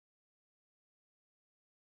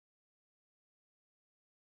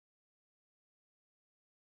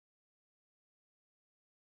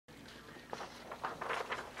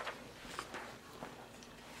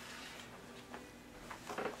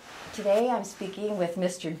Today I'm speaking with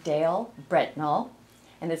Mr. Dale Brentnall,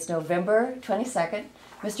 and it's November 22nd.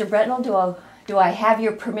 Mr. Brentnall, do I have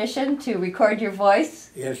your permission to record your voice?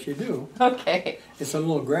 Yes, you do. Okay. It's a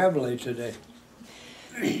little gravelly today.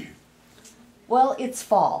 Well, it's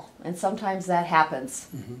fall, and sometimes that happens.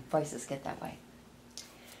 Voices get that way.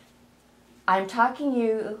 I'm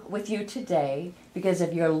talking with you today because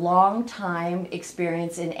of your long time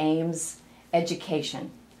experience in Ames education.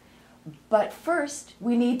 But first,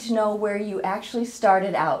 we need to know where you actually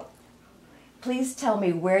started out. Please tell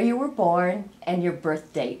me where you were born and your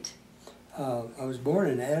birth date. I was born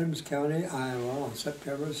in Ames County, Iowa on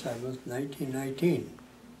September 7th, 1919.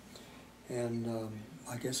 And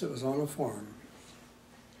I guess it was on a farm.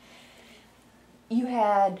 You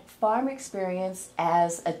had farm experience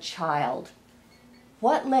as a child.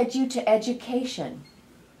 What led you to education?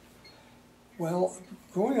 Well,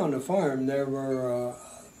 going on the farm, there were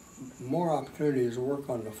more opportunities to work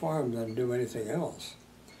on the farm than do anything else.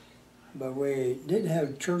 But we did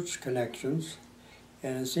have church connections,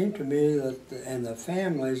 and it seemed to me that the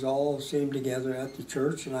families all seemed together at the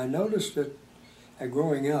church, and I noticed that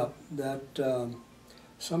growing up that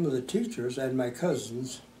some of the teachers and my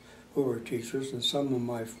cousins who were teachers and some of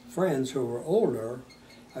my friends who were older,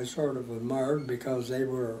 I sort of admired because they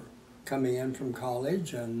were coming in from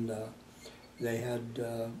college and they had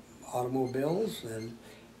automobiles, and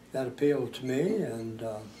that appealed to me, and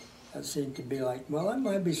that seemed to be like, well, that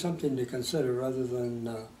might be something to consider rather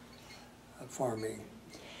than farming.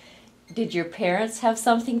 Did your parents have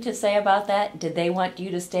something to say about that? Did they want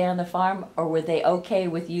you to stay on the farm, or were they okay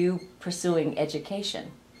with you pursuing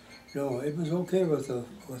education? No, it was okay with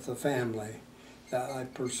the family that I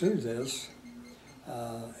pursued this.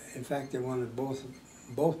 In fact, they wanted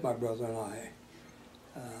both my brother and I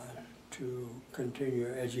to continue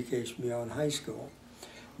education beyond high school.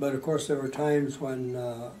 But of course, there were times when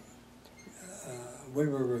we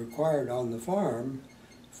were required on the farm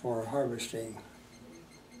for harvesting,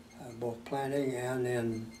 both planting and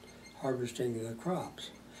in harvesting the crops.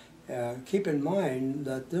 Keep in mind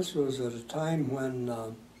that this was at a time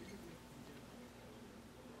when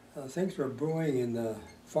things were brewing in the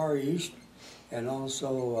Far East, and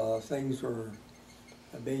also things were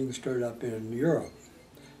being stirred up in Europe.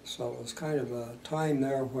 So it was kind of a time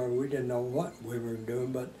there where we didn't know what we were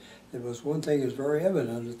doing, but there was one thing that was very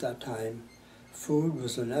evident at that time. Food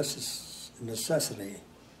was a necessity.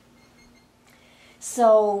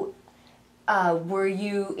 So, were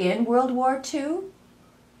you in World War II?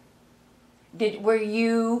 Were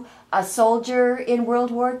you a soldier in World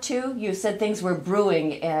War II? You said things were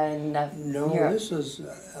brewing in No, Europe.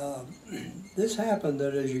 This happened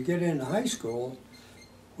that as you get into high school,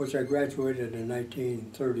 which I graduated in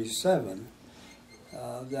 1937,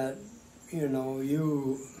 that, you know,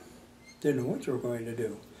 you didn't know what you were going to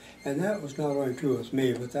do. And that was not only true with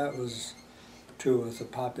me, but that was true with the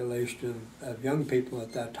population of young people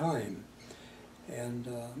at that time. And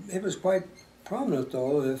it was quite prominent,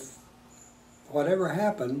 though, if whatever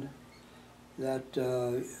happened, that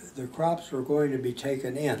the crops were going to be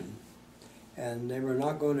taken in, and they were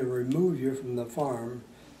not going to remove you from the farm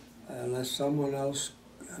unless someone else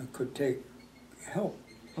could take help.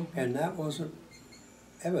 And that wasn't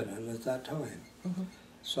evident at that time.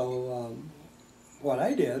 So what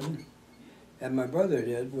I did, and my brother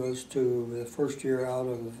did, was the first year out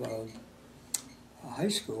of high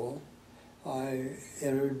school, I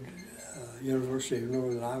entered University of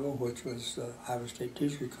Northern Iowa, which was Iowa State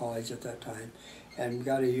Teachers College at that time, and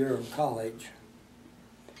got a year of college.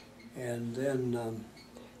 And then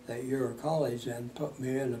that year of college then put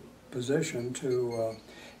me in a position to,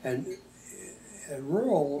 and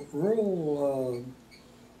rural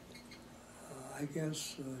I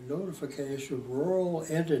guess, notification, rural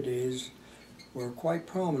entities were quite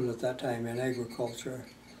prominent at that time in agriculture.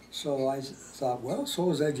 So I thought, well, so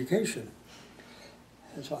is education.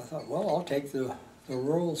 And so I thought, well, I'll take the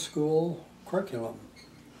rural school curriculum,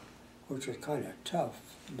 which was kind of tough,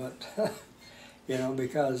 but you know,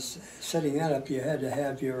 because setting that up, you had to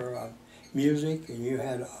have your music, and you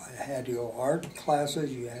had your art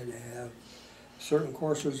classes, you had to have certain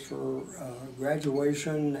courses for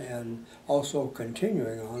graduation, and also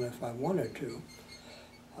continuing on if I wanted to,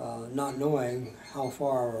 not knowing how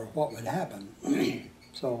far or what would happen.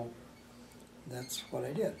 So that's what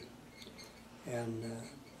I did. And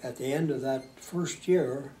at the end of that first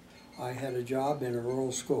year, I had a job in a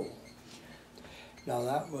rural school. Now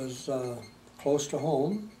that was close to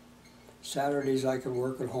home. Saturdays I could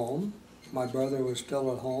work at home. My brother was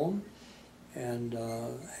still at home, and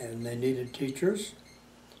they needed teachers,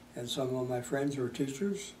 and some of my friends were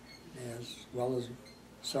teachers, as well as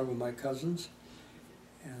several of my cousins.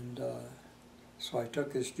 And So I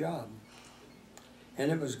took this job,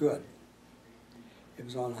 and it was good. It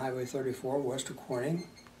was on Highway 34 west of Corning,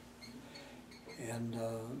 and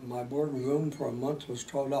my board and room for a month was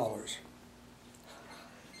 $12.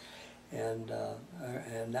 And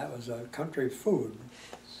that was a country food.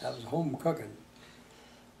 That was home cooking.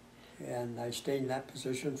 And I stayed in that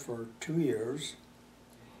position for 2 years.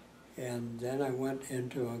 And then I went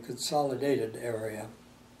into a consolidated area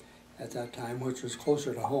at that time, which was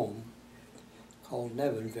closer to home, called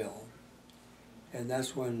Nevinville. And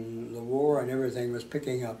that's when the war and everything was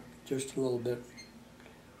picking up just a little bit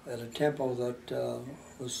at a tempo that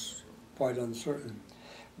was quite uncertain.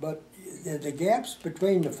 But the gaps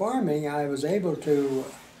between the farming, I was able to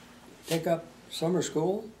take up summer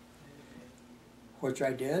school, which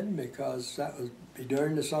I did because that was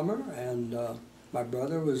during the summer, and my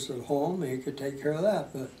brother was at home, he could take care of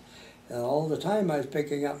that. But all the time I was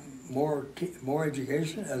picking up more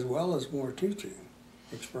education as well as more teaching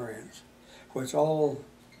experience, which all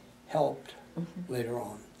helped later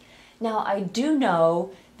on. Now, I do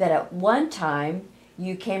know that at one time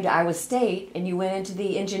you came to Iowa State and you went into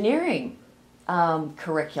the engineering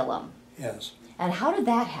curriculum. Yes. And how did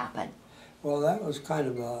that happen? Well, that was kind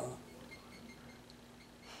of a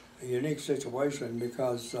unique situation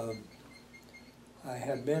because I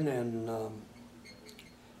had been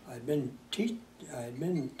I'd been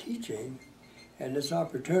teaching, and this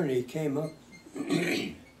opportunity came up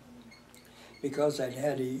because I'd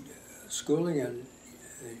had schooling at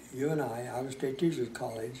UNI, Iowa State Teachers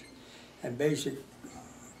College, and basic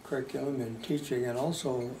curriculum and teaching, and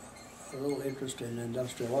also a little interest in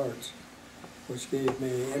industrial arts, which gave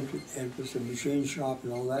me interest in machine shop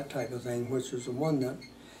and all that type of thing, which is the one that,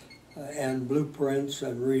 and blueprints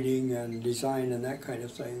and reading and design and that kind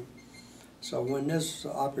of thing. So when this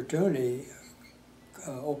opportunity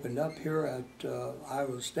opened up here at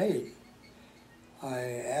Iowa State, I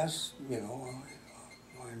asked,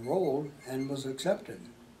 I enrolled and was accepted.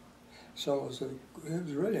 So it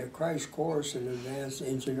was really a crash course in advanced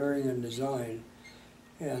engineering and design,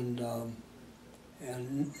 and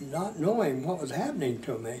not knowing what was happening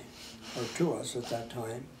to me, or to us at that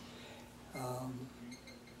time,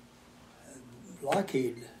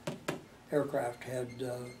 Lockheed Aircraft had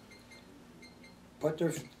put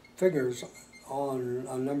their fingers on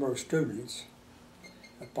a number of students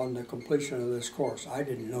upon the completion of this course. I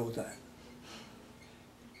didn't know that.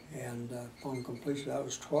 And upon completion, that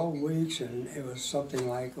was 12 weeks, and it was something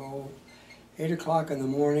like, 8 o'clock in the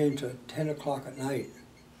morning to 10 o'clock at night.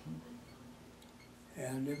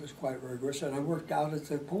 And it was quite rigorous, and I worked out at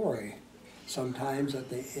the quarry sometimes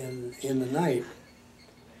in the night,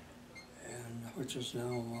 and which is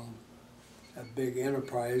now a big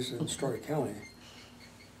enterprise in Story County.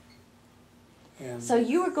 And so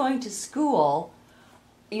you were going to school,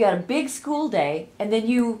 you had a big school day, and then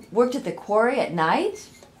you worked at the quarry at night?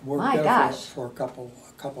 worked My there gosh. for a couple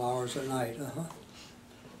hours at night.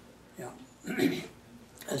 Yeah,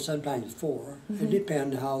 and sometimes 4. It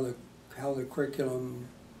depended how the curriculum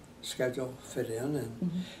schedule fit in,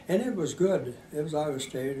 and it was good. It was Iowa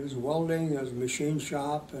State. It was welding. It was a machine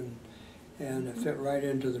shop, and it fit right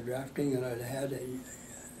into the drafting that I'd had at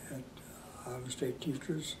Iowa State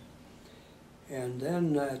Teachers. And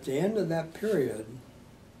then at the end of that period,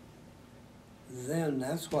 then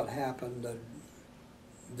that's what happened. That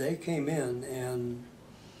they came in, and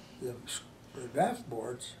the draft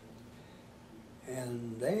boards,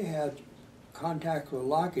 and they had contact with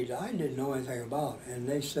Lockheed I didn't know anything about, and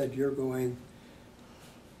they said, you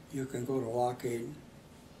can go to Lockheed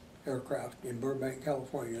Aircraft in Burbank,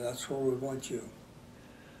 California. That's where we want you.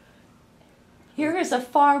 Here is a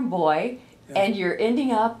farm boy, Yeah. and you're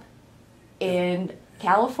ending up in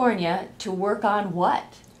California to work on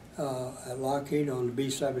what? At Lockheed on the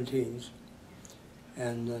B-17s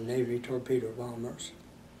and the Navy torpedo bombers.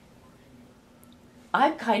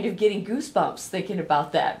 I'm kind of getting goosebumps thinking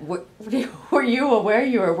about that. Were you aware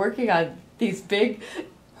you were working on these big?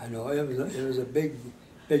 I know it was a big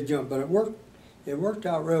jump, but it worked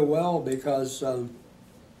out real well because,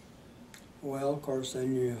 well, of course,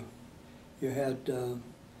 then you had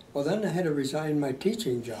well, then I had to resign my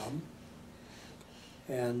teaching job,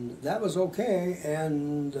 and that was okay.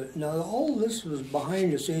 And now all this was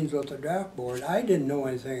behind the scenes with the draft board. I didn't know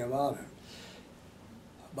anything about it.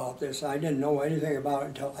 About this, I didn't know anything about it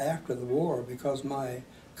until after the war, because my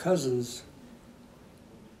cousin's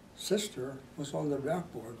sister was on the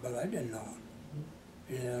draft board, but I didn't know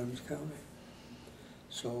it in Ames County.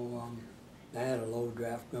 So I had a low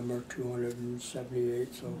draft number,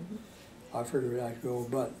 278, so I figured I'd go.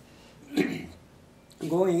 But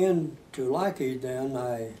going into Lockheed then,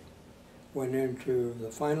 I went into the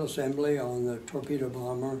final assembly on the torpedo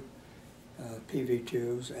bomber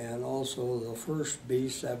PV-2s, and also the first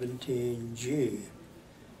B-17G,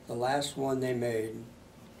 the last one they made.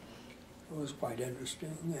 It was quite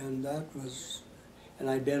interesting, and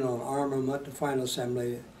I'd been on armament, the final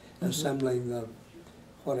assembly, assembling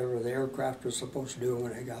whatever the aircraft was supposed to do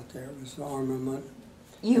when they got there. It was the armament.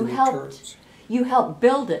 You helped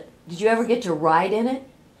build it. Did you ever get to ride in it?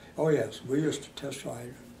 Oh yes, we used to test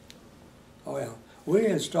ride. Oh yeah, we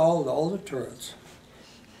installed all the turrets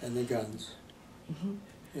and the guns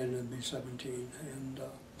in the B-17 and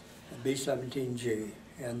B-17G,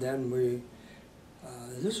 and then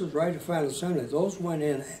this was right at final assembly. Those went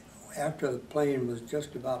in after the plane was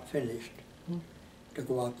just about finished to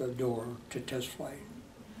go out the door to test flight.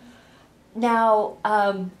 Now,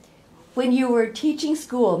 when you were teaching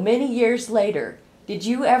school many years later, did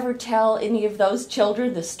you ever tell any of those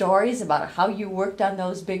children the stories about how you worked on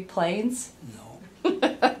those big planes? No.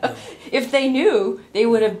 No. If they knew, they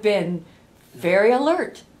would have been very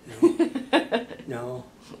alert. No.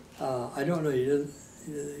 I don't know. You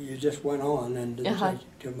just went on and didn't say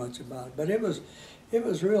too much about it. But it was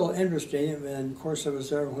real interesting. And of course, I was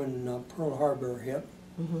there when Pearl Harbor hit,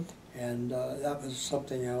 and that was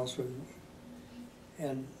something else.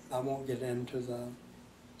 And I won't get into the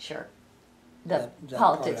that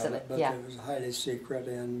politics of it. But yeah, it was highly secret.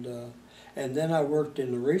 And then I worked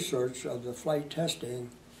in the research of the flight testing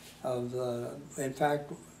of the. In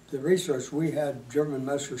fact, the research, we had German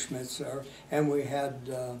Messerschmitts there, and we had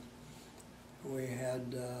the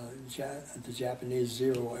Japanese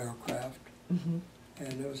Zero aircraft, and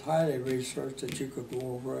it was highly researched that you could go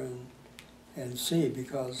over and see,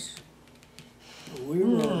 because we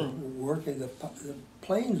were working, the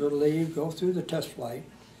planes would leave, go through the test flight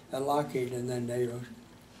at Lockheed, and then they would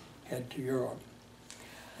head to Europe.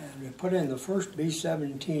 And we put in the first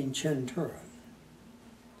B-17 chin turret,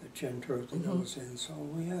 the chin turret that goes in, so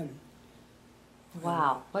we had...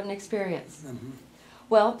 Wow, what an experience.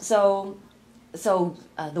 Well, so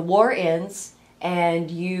the war ends,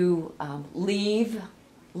 and you leave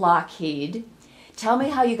Lockheed. Tell me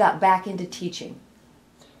how you got back into teaching.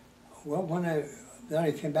 Well, then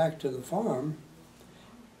I came back to the farm,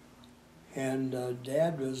 and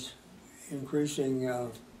Dad was increasing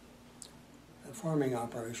farming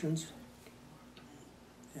operations,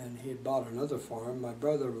 and he had bought another farm. My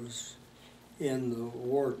brother was in the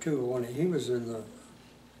war too. When he was in the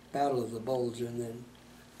Battle of the Bulge, and then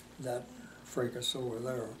that fracas over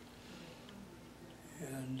there.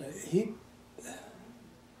 And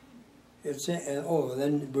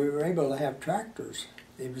then we were able to have tractors.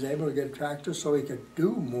 He was able to get tractors so he could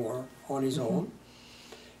do more on his own.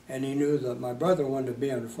 And he knew that my brother wanted to be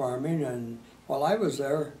in farming, and while I was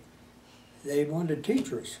there, they wanted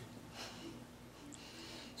teachers.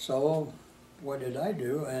 So what did I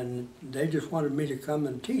do? And they just wanted me to come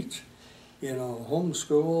and teach. You know,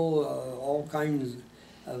 homeschool, all kinds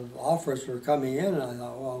of offers were coming in, and I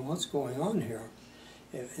thought, well, what's going on here?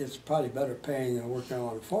 It's probably better paying than working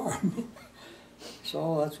on a farm.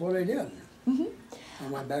 So that's what I did. I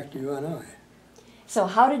went back to UNI. So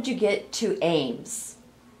how did you get to Ames?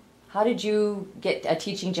 How did you get a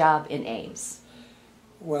teaching job in Ames?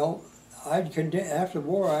 Well, after the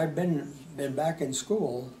war, I'd been back in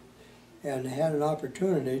school and had an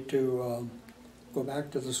opportunity to go back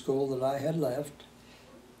to the school that I had left.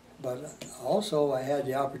 But also I had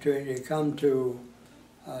the opportunity to come to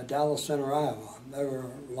Dallas Center, Iowa. There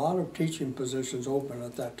were a lot of teaching positions open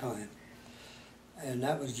at that time. And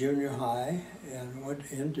that was junior high, and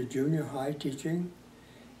went into junior high teaching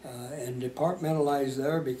and departmentalized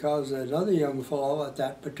there, because another young fellow at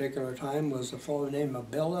that particular time was a fellow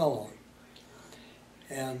named Bill Ello.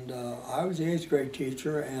 And I was the 8th grade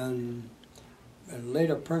teacher and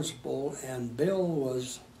later principal, and Bill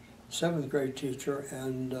was 7th grade teacher,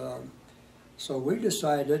 and so we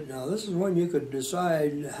decided, now this is when you could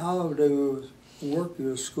decide how to work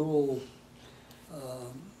your school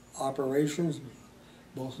operations,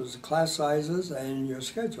 both as class sizes and your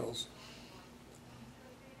schedules.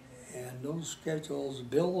 And those schedules,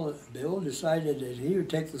 Bill decided that he would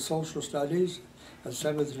take the social studies at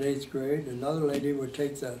 7th and 8th grade, another lady would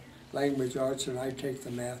take the language arts, and I'd take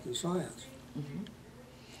the math and science.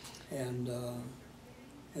 And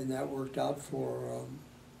that worked out for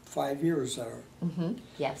 5 years there.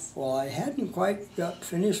 Yes. Well, I hadn't quite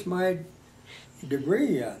finished my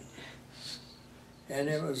degree yet. And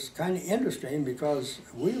it was kind of interesting, because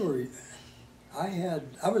I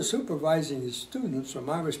was supervising the students from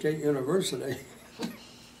Iowa State University,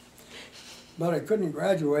 but I couldn't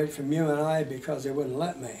graduate from UNI because they wouldn't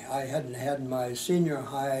let me. I hadn't had my senior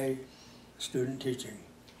high student teaching.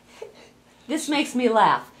 This makes me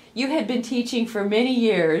laugh. You had been teaching for many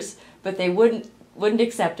years, but they wouldn't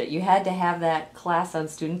accept it. You had to have that class on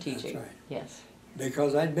student teaching. That's right. Yes.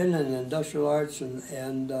 Because I'd been in industrial arts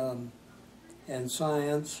and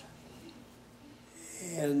science,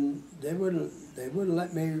 and they wouldn't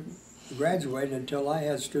let me graduate until I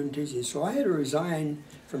had student teaching. So I had to resign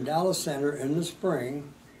from Dallas Center in the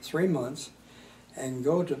spring, 3 months, and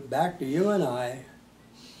go back to UNI,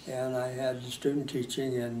 and I had student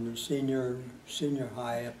teaching in senior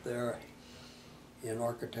high up there in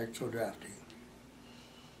architectural drafting.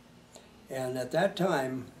 And at that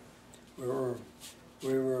time, we were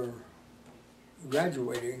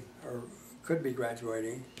graduating, or could be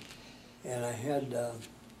graduating, and I had,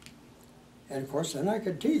 and of course then I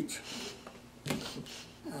could teach.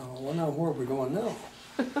 Well, now where are we going now?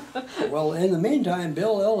 Well, in the meantime,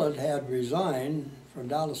 Bill Illett had resigned from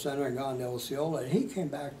Dallas Center and gone to Osceola, and he came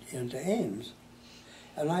back into Ames.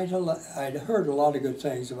 And I'd heard a lot of good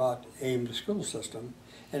things about Ames school system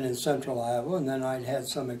and in Central Iowa, and then I'd had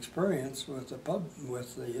some experience with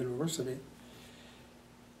the university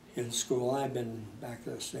in school. I've been back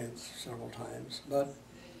there since several times, but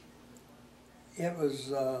it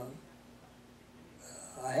was,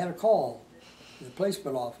 I had a call in the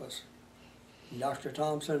placement office. Dr.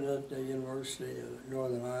 Thompson at the University of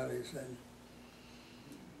Northern Iowa said,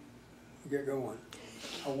 get going.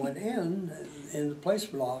 I went in the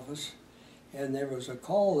placement office, and there was a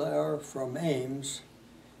call there from Ames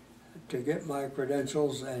to get my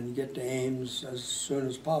credentials and get to Ames as soon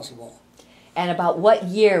as possible. And about what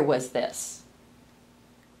year was this?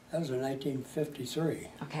 That was in 1953.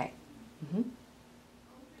 Okay. Mm-hmm.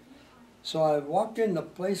 So I walked in the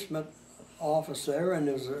placement office there, and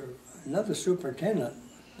there was another superintendent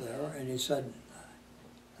there, and he said,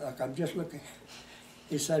 look, I'm just looking.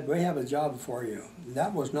 He said, we have a job for you.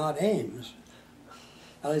 That was not Ames.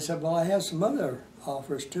 And I said, well, I have some other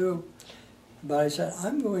offers too. But I said,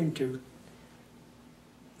 I'm going to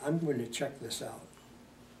check this out.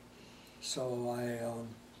 So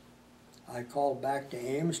I called back to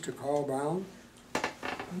Ames to Carl Brown.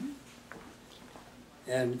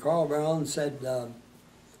 And Carl Brown said,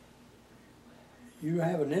 you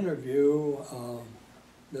have an interview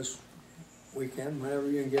this weekend,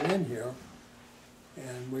 whenever you can get in here,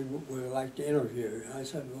 and we would like to interview you. I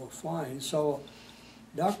said, well, fine. So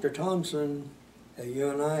Dr. Thompson at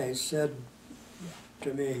UNI said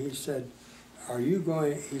to me, he said,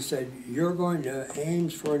 he said, you're going to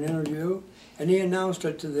Ames for an interview? And he announced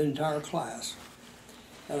it to the entire class.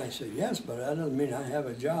 And I said, yes, but that doesn't mean I have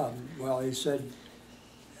a job. Well, he said,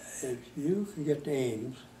 if you can get to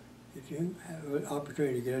Ames, if you have an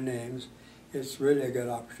opportunity to get in Ames, it's really a good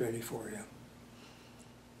opportunity for you.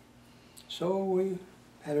 So we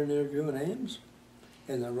had an interview in Ames,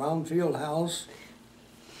 in the Round Field House,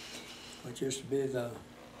 which used to be the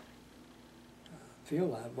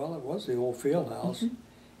field lab. Well, it was the old field house.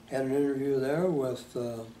 Mm-hmm. Had an interview there with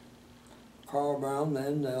Carl Brown,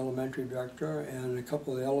 then the elementary director, and a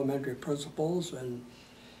couple of the elementary principals, and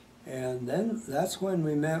then that's when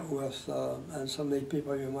we met with, and some of these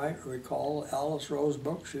people you might recall, Alice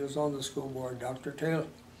Rosebrook, she was on the school board, Dr.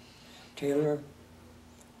 Taylor,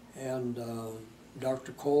 and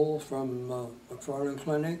Dr. Cole from McFarland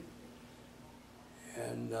Clinic,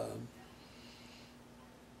 and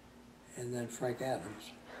then Frank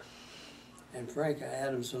Adams. And Frank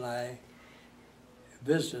Adams and I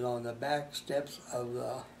visited on the back steps of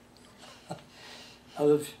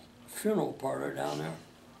the funeral parlor down there.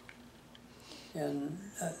 And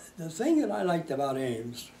the thing that I liked about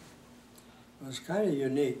Ames was kind of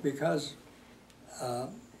unique because I'd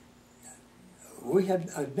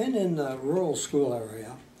been in the rural school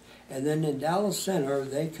area, and then in Dallas Center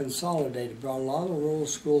they consolidated, brought a lot of rural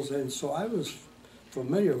schools in, so I was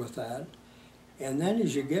familiar with that. And then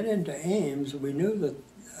as you get into Ames, we knew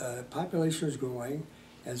that population was growing,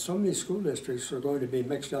 and so many school districts were going to be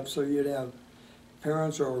mixed up, so you'd have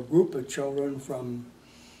parents or a group of children from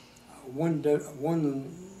one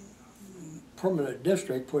permanent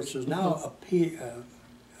district, which is now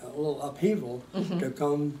a little upheaval, to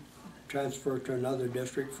come transfer to another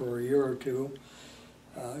district for a year or two,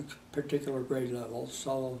 particular grade levels.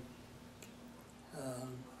 So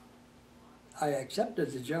I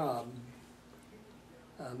accepted the job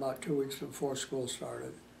about 2 weeks before school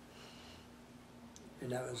started.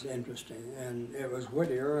 And that was interesting. And it was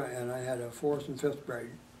Whittier, and I had a 4th and 5th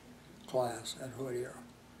grade class at Whittier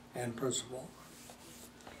and principal.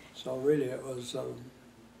 So really it was...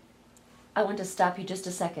 I want to stop you just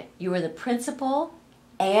a second. You were the principal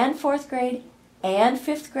and 4th grade and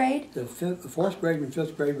 5th grade? The 4th grade and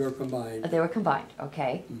 5th grade were combined. They were combined,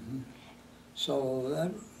 okay. Mm-hmm.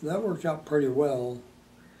 So that worked out pretty well.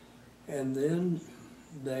 And then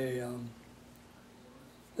there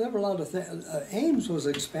were a lot of things. Ames was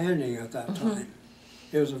expanding at that time.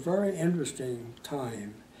 It was a very interesting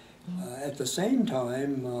time. At the same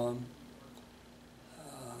time,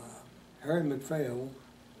 Harry McPhail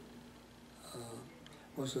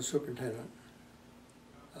was the superintendent.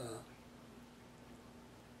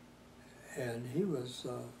 And he was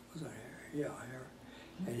that Harry? Yeah, Harry.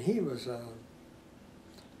 And he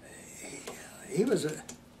was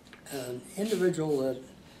an individual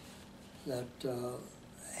that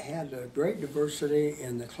had a great diversity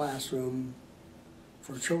in the classroom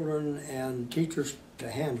for children and teachers to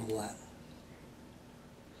handle that.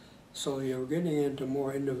 So you were getting into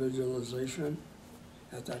more individualization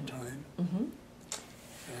at that time, and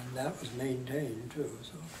that was maintained too.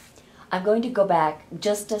 So I'm going to go back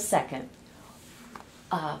just a second.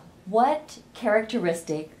 What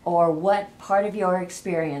characteristic or what part of your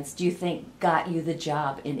experience do you think got you the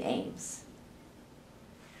job in Ames?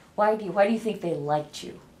 Why do you think they liked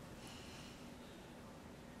you?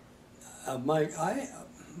 Mike,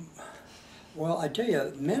 well, I tell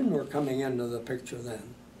you, men were coming into the picture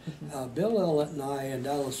then. Bill Ellett and I in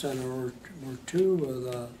Dallas Center were two of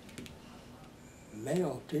the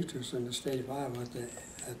male teachers in the state of Iowa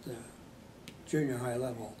at the junior high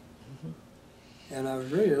level. And I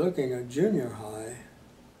was really looking at junior high.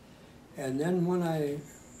 And then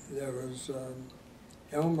there was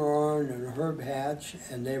Elmer Arnn and Herb Hatch,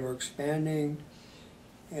 and they were expanding.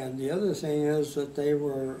 And the other thing is that they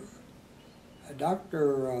were,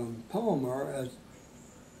 Dr. Palmer, as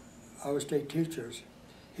Iowa State teachers,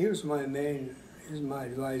 he was my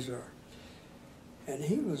advisor. And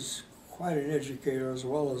he was quite an educator as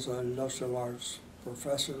well as an industrial arts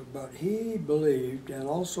professor, but he believed, and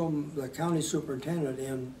also the county superintendent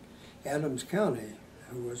in Adams County,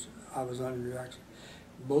 I was under Jackson,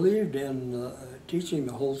 believed in teaching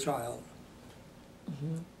the whole child.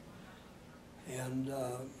 And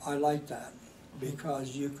I like that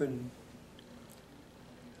because you can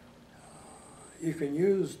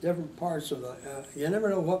use different parts of you never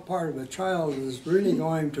know what part of a child is really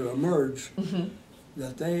going to emerge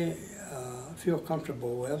that they feel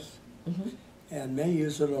comfortable with, and may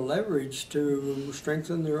use it as a leverage to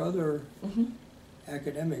strengthen their other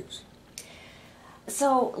academics.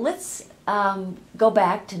 So let's go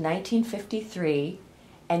back to 1953,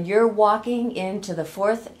 and you're walking into the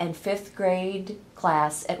 4th and 5th grade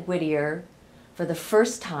class at Whittier for the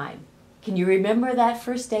first time. Can you remember that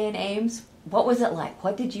first day in Ames? What was it like?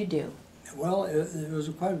 What did you do? Well, it was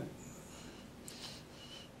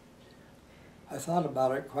I thought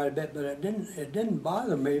about it quite a bit, but it didn't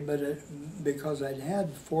bother me, because I'd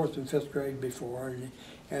had 4th and 5th grade before,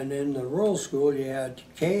 and in the rural school you had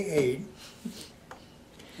K-8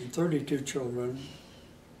 and 32 children,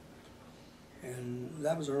 and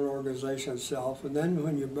that was an organization itself. And then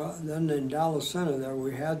then in Dallas Center there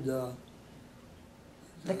we had the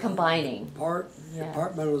combining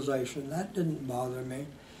departmentalization. That didn't bother me,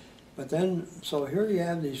 but then so here you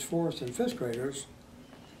have these 4th and 5th graders.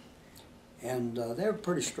 And they were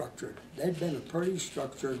pretty structured. They'd been a pretty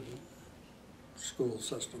structured school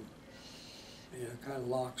system, kind of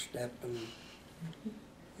lockstep.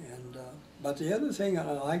 But the other thing that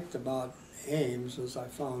I liked about Ames, as I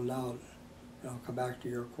found out, and I'll come back to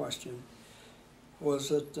your question, was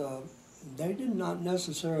that they did not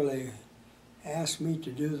necessarily ask me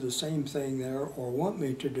to do the same thing there or want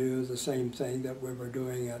me to do the same thing that they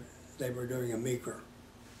were doing at Meeker.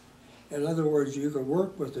 In other words, you could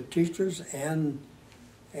work with the teachers and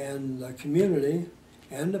the community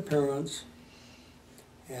and the parents,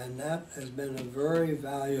 and that has been a very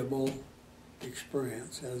valuable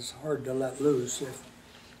experience. And it's hard to let loose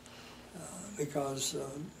because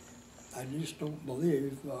I just don't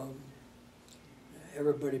believe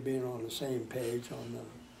everybody being on the same page on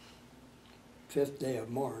the 5th day of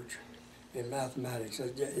March in mathematics.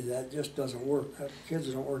 That just doesn't work. Kids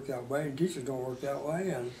don't work that way, and teachers don't work that way,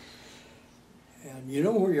 and you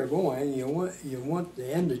know where you're going. You want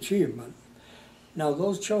the end achievement. Now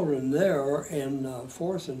those children there in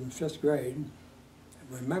 4th and 5th grade,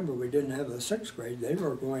 remember we didn't have the 6th grade. They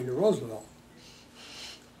were going to Roosevelt,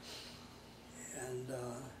 and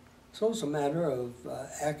so it's a matter of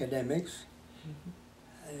academics.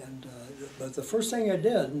 But the first thing I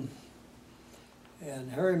did,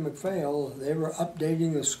 and Harry McPhail, they were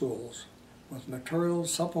updating the schools with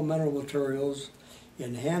materials, supplemental materials,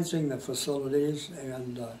 enhancing the facilities,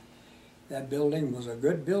 and that building was a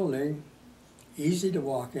good building, easy to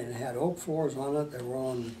walk in. It had oak floors on it.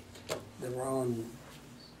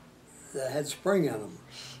 They had spring in them,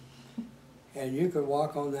 And you could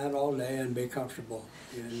walk on that all day and be comfortable.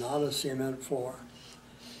 Not a cement floor.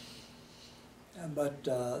 But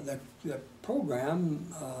the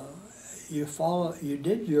program, they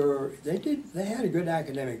had a good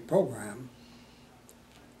academic program.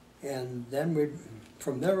 And then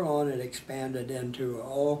from there on, it expanded into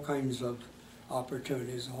all kinds of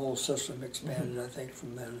opportunities. The whole system expanded, I think,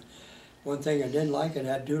 from then. One thing I didn't like, it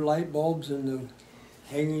had 2 light bulbs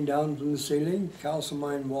hanging down from the ceiling,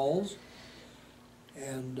 calcimined walls.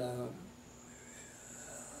 And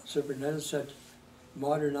superintendent said,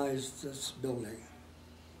 modernize this building,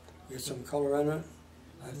 get some color in it.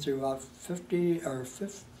 I threw out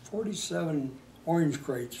 47 orange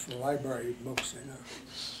crates for library books in there.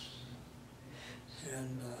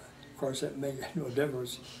 And of course, it made no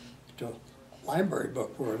difference to a library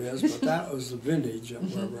book where it is, but that was the vintage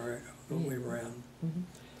of where we were in.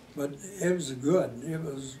 But it was good.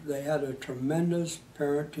 They had a tremendous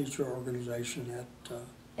parent-teacher organization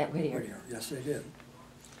at Whittier. Yes, they did.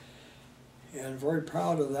 And very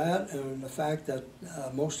proud of that, and the fact that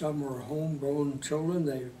most of them were homegrown children.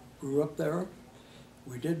 They grew up there.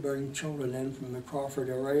 We did bring children in from the Crawford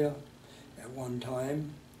area at one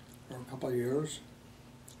time for a couple of years,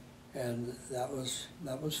 and that was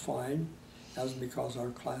fine. That was because our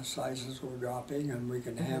class sizes were dropping, and we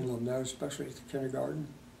could handle them there, especially at the kindergarten.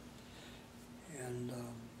 And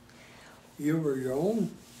you were your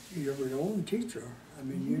own teacher. I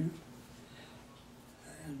mean, you.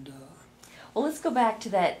 And well, let's go back to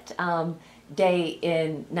that day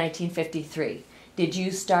in 1953. Did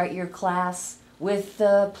you start your class with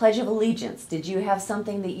the Pledge of Allegiance? Did you have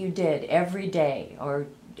something that you did every day, or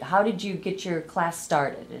how did you get your class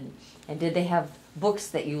started? And did they have books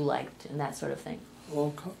that you liked and that sort of thing?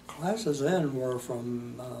 Well, classes then were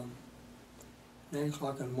from 9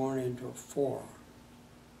 o'clock in the morning till 4.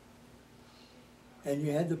 And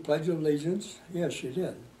you had the Pledge of Allegiance. Yes, you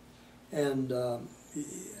did. And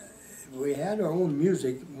we had our own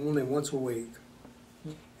music only once a week.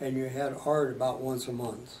 And you had art about once a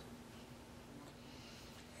month.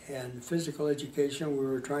 And physical education, we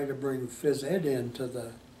were trying to bring phys ed into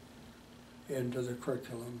the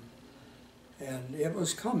curriculum. And it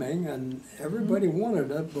was coming, and everybody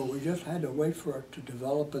wanted it, but we just had to wait for it to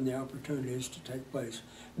develop and the opportunities to take place.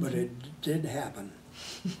 But it did happen.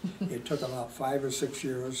 It took about 5 or 6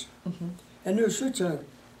 years. And there's such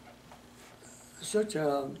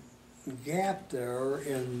a gap there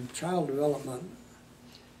in child development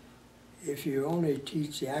if you only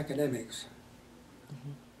teach the academics.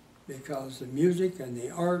 Because the music and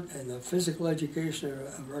the art and the physical education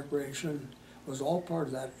and recreation was all part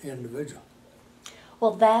of that individual.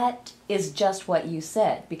 Well, that is just what you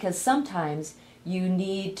said, because sometimes you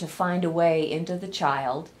need to find a way into the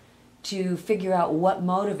child to figure out what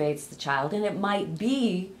motivates the child, and it might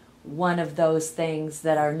be one of those things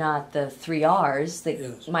that are not the 3 R's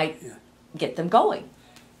that might get them going.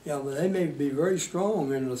 Yeah, well, they may be very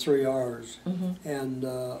strong in the 3 R's, and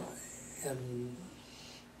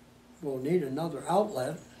will need another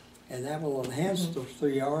outlet, and that will enhance those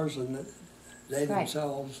 3 R's, and they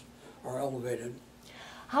themselves are elevated.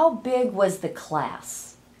 How big was the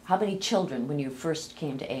class? How many children when you first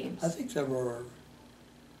came to Ames? I think there were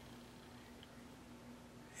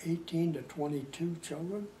 18 to 22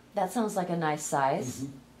 children. That sounds like a nice size.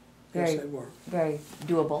 Very, yes, they were. Very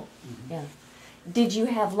doable. Yeah. Did you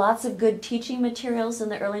have lots of good teaching materials in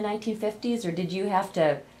the early 1950s, or did you have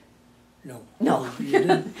to? No. No. You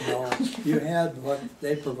didn't. No. You had what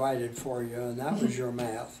they provided for you, and that was your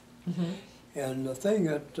math. And the thing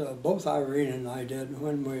that both Irene and I did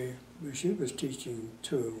when she was teaching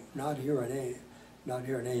too, not here in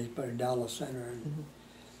Ames, but in Dallas Center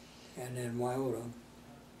and in Wyota,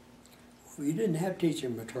 we didn't have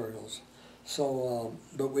teaching materials. So,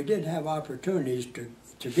 but we did have opportunities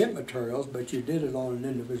to get materials, but you did it on an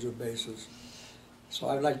individual basis. So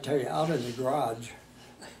I'd like to tell you, out in the garage,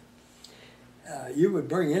 you would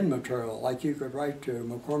bring in material, like you could write to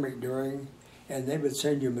McCormick Deering, and they would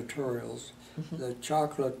send you materials. The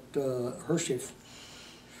chocolate Hershey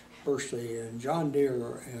and John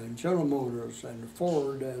Deere and General Motors and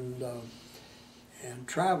Ford and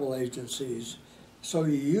travel agencies. So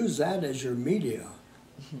you use that as your media.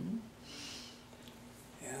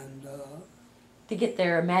 And to get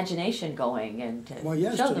their imagination going and to well,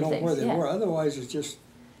 yes, show to them know things. where they were. Otherwise, it's just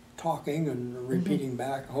talking and repeating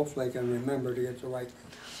back. Hopefully, they can remember to get the right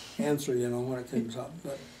answer, you know, when it comes up.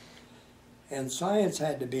 And science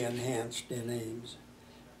had to be enhanced in Ames.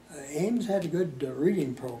 Ames had a good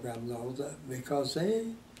reading program, though, because they,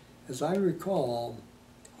 as I recall,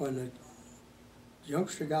 when the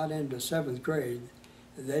youngster got into 7th grade,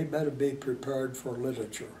 they better be prepared for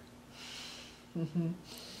literature.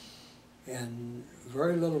 And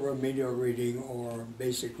very little remedial reading or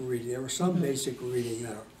basic reading. There was some basic reading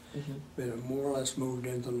there, but it more or less moved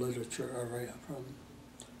into literature area from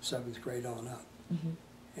 7th grade on up.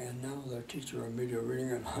 And now they're teaching remedial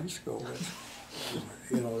reading in high school, which,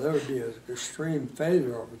 you know, there would be an extreme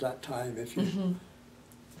failure over that time if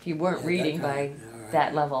you weren't reading by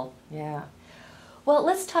that level. Yeah. Well,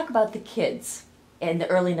 let's talk about the kids in the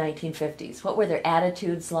early 1950s. What were their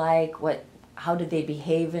attitudes like? How did they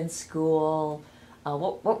behave in school?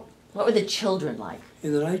 What were the children like?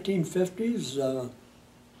 In the 1950s,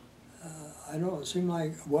 I know it seemed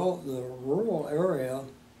like, well, the rural area,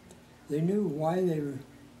 they knew why they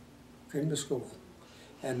came to school.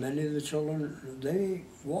 And many of the children, they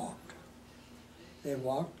walked. They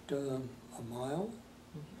walked a mile,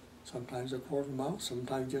 sometimes a quarter mile,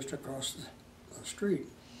 sometimes just across the street.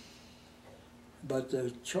 But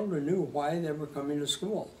the children knew why they were coming to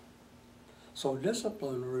school. So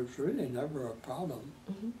discipline was really never a problem.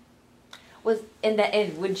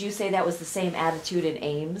 And would you say that was the same attitude in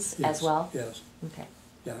Ames as well? Yes. Okay.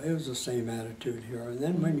 Yeah, it was the same attitude here. And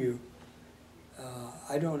then when you,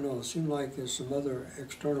 I don't know, it seemed like there's some other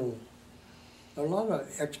external, a lot of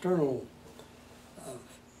external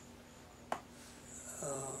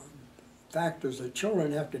factors that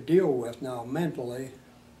children have to deal with now mentally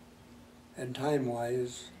and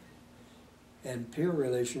time-wise and peer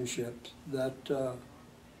relationships that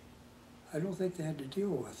I don't think they had to deal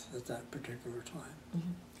with at that particular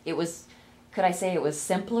time. It was, could I say it was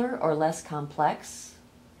simpler or less complex?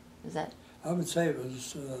 Is that? I would say it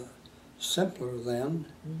was simpler then,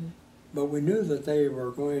 but we knew that they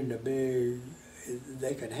were going to be,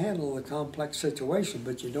 they could handle a complex situation,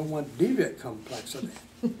 but you don't want deviant complexity.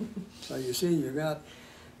 So you see, you got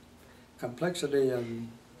complexity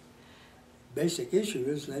and basic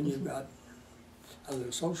issues, then you've got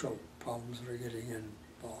other social problems that are getting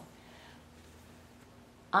involved.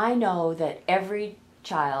 I know that every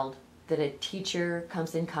child that a teacher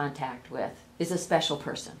comes in contact with is a special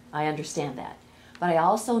person. I understand that. But I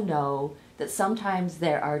also know that sometimes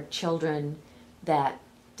there are children that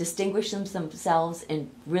distinguish themselves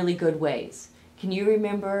in really good ways. Can you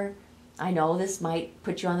remember, I know this might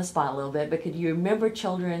put you on the spot a little bit, but could you remember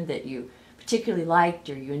children that you particularly liked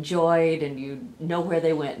or you enjoyed and you know where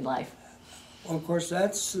they went in life? Well, of course,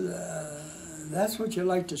 that's what you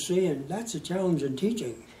like to see, and that's a challenge in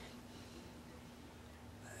teaching.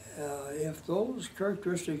 If those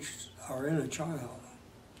characteristics are in a child,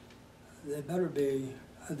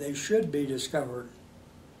 they should be discovered.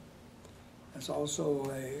 It's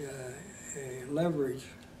also a leverage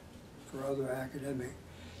for other academic.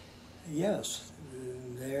 Yes,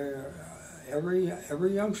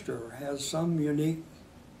 every youngster has some unique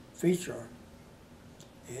feature,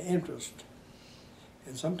 interest,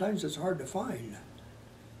 and sometimes it's hard to find.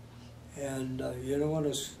 And you don't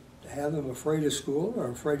want to have them afraid of school or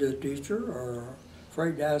afraid of the teacher or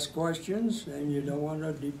afraid to ask questions, and you don't want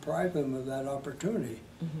to deprive them of that opportunity.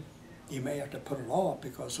 You may have to put it off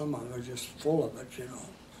because some of them are just full of it, you know.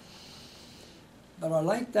 But I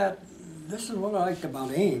like that. This is what I liked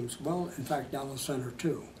about Ames, well, in fact, Dallas Center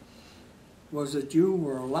too, was that you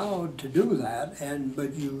were allowed to do that,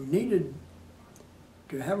 but you needed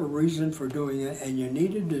to have a reason for doing it, and you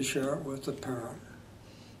needed to share it with the parent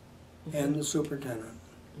and the superintendent.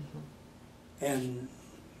 And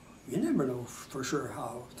you never know for sure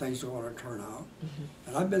how things are going to turn out.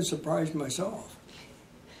 And I've been surprised myself.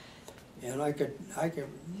 And I could,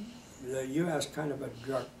 you asked kind of a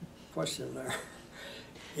direct question there.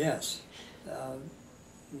 Yes,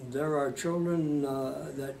 there are children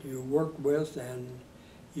that you work with and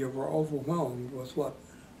you were overwhelmed with what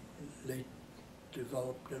they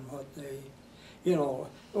developed and what they, you know,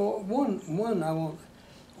 one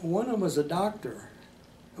of them was a doctor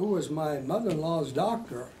who was my mother-in-law's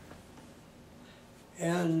doctor,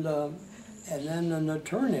 and then an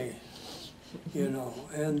attorney, you know,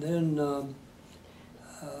 and then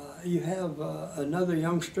you have another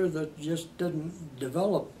youngster that just didn't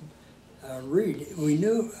develop read. We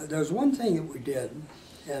knew there's one thing that we did,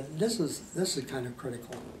 and this is kind of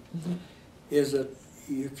critical, is that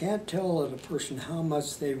you can't tell a person how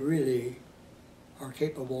much they really are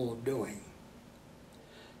capable of doing.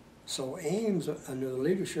 So Ames, under the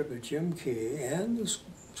leadership of Jim Key and the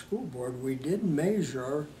school board, we did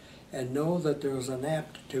measure and know that there was an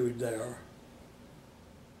aptitude there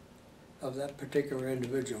of that particular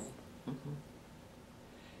individual.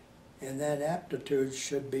 And that aptitude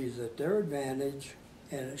should be at their advantage,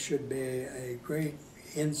 and it should be a great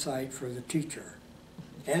insight for the teacher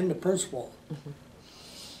and the principal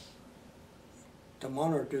to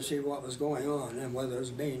monitor to see what was going on and whether it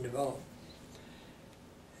was being developed.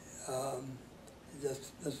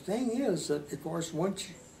 the thing is that, of course, once,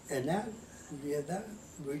 and that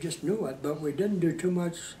we just knew it, but we didn't do too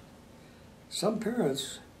much. Some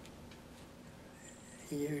parents,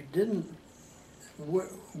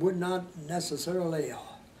 would not necessarily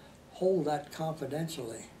hold that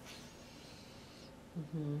confidentially.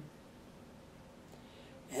 Mm-hmm.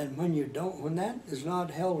 And when that is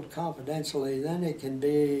not held confidentially, then it can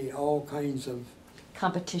be all kinds of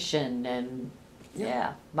competition and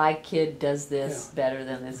my kid does this better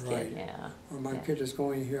than this right. kid. Yeah. Or my kid is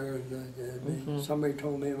going here, and somebody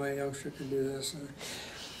told me my youngster can do this.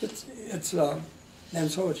 And and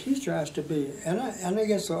so a teacher has to be, and I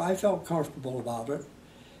guess so I felt comfortable about it,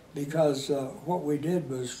 because what we did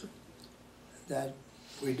was that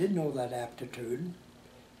we did know that aptitude,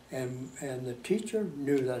 and the teacher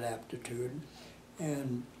knew that aptitude,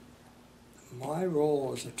 and my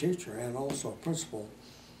role as a teacher and also a principal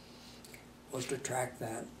was to track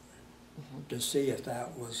that, to see if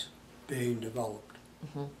that was being developed,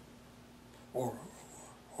 or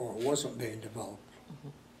wasn't being developed.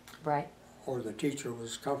 Right. Or the teacher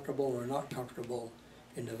was comfortable or not comfortable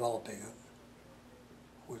in developing it,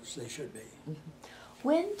 which they should be.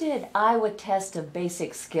 When did Iowa Test of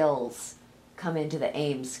Basic Skills come into the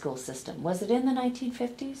Ames school system? Was it in the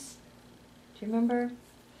 1950s? Do you remember?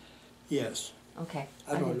 Yes. Okay.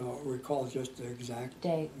 I don't recall just the exact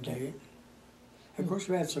date. Of course,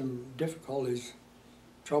 we had some difficulties,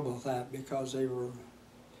 trouble with that, because they were,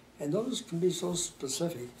 and those can be so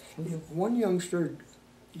specific. One youngster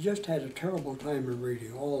just had a terrible time in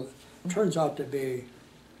reading. Turns out to be,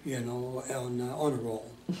 on a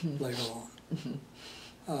roll later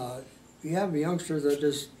on. You have a youngster that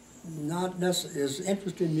is not is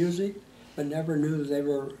interested in music, but never knew they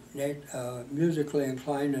were musically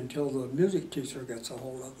inclined until the music teacher gets a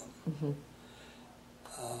hold of them.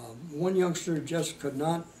 One youngster just could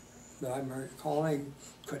not, that I'm recalling,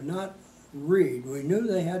 could not read. We knew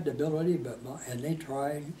they had the ability, and they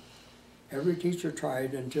tried. Every teacher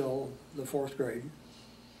tried until the 4th grade.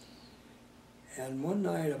 And one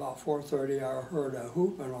night about 4:30, I heard a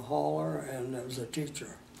hoop and a holler, and it was a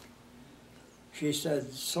teacher. She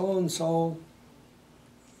said, "So-and-so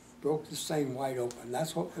broke this thing wide open."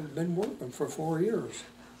 That's what had been working for 4 years.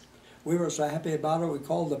 We were so happy about it, we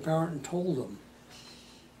called the parent and told them.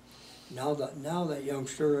 Now that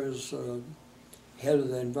youngster is head of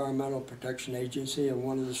the Environmental Protection Agency in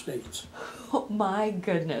one of the states. Oh my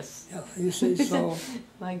goodness. Yeah, you see, so.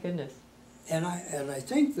 My goodness. And I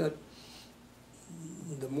think that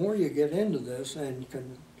the more you get into this and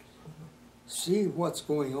can see what's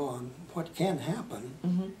going on, what can happen,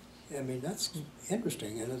 I mean, that's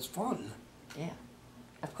interesting and it's fun. Yeah,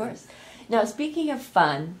 of course. Now, speaking of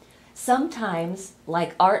fun, sometimes,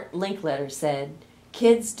 like Art Linkletter said,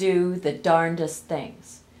 kids do the darndest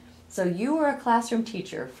things. So you were a classroom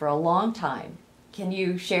teacher for a long time. Can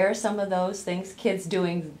you share some of those things? Kids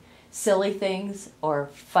doing silly things or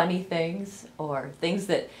funny things or things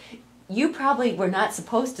that you probably were not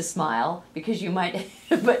supposed to smile because you might,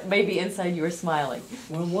 but maybe inside you were smiling.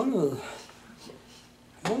 Well, one of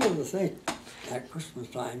the things at Christmas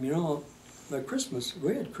time, we had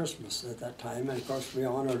Christmas at that time, and of course we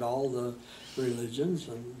honored all the religions,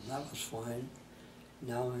 and that was fine.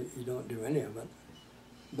 Now you don't do any of it.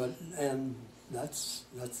 And that's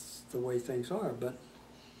the way things are. But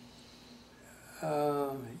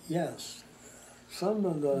yes, some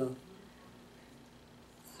of the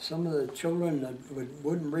children that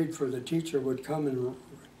wouldn't read for the teacher would come and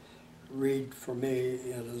read for me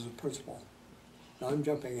as a principal. Now I'm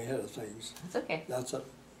jumping ahead of things. That's okay. That's at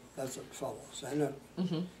Fellows and at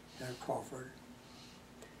Crawford.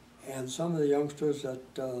 And some of the youngsters that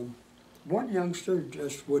one youngster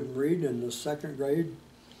just wouldn't read in the 2nd grade.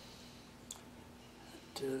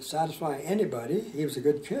 To satisfy anybody, he was a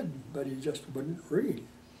good kid, but he just wouldn't read.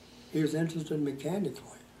 He was interested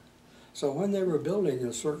mechanically. So when they were building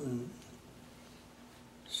a certain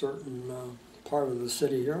part of the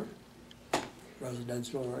city here,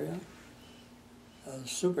 residential area, the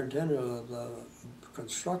superintendent of the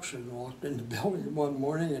construction walked in the building one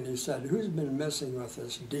morning and he said, "Who's been messing with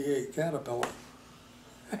this D8 Caterpillar?"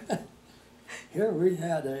 Here we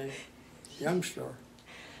had a youngster,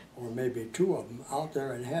 or maybe 2 of them, out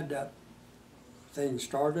there and had that thing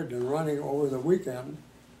started and running over the weekend,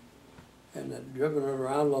 and had driven it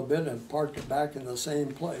around a little bit and parked it back in the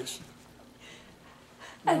same place.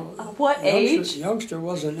 What age? Youngster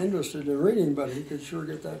wasn't interested in reading, but he could sure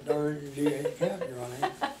get that darn D8 cat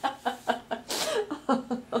running.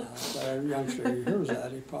 But a youngster, he hears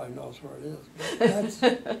that, he probably knows where it is.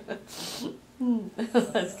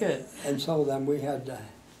 But that's good. And so then we had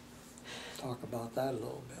talk about that a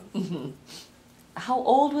little bit. Mm-hmm. How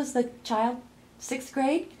old was the child? 6th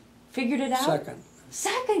grade? Figured it out? Second.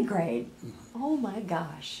 2nd grade? Mm-hmm. Oh my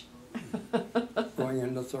gosh. Going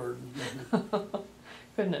into 3rd. Mm-hmm.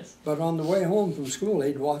 Goodness. But on the way home from school,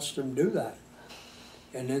 he'd watched them do that.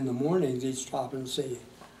 And in the mornings, he'd stop and see.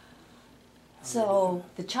 So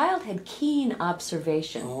the child had keen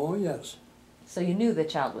observation. Oh, yes. So you knew the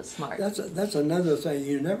child was smart. That's another thing.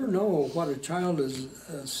 You never know what a child is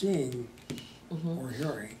seeing mm-hmm. or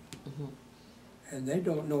hearing. Mm-hmm. And they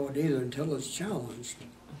don't know it either until it's challenged.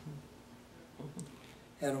 Mm-hmm.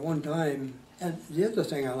 Mm-hmm. And at one time, and the other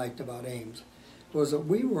thing I liked about Ames was that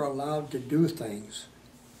we were allowed to do things.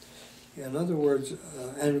 In other words,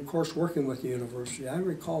 and of course working with the university, I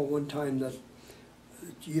recall one time that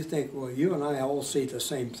you think, well, you and I all see the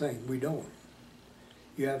same thing. We don't.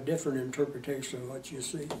 You have different interpretation of what you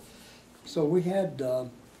see. So we had the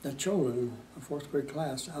children, a 4th grade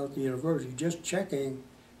class, out at the university just checking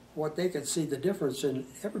what they could see the difference in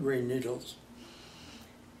evergreen needles.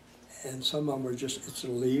 And some of them were just, it's a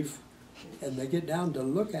leaf. And they get down to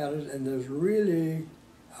look at it, and there's really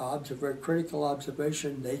critical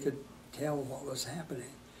observation. They could tell what was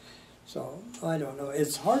happening. So, I don't know.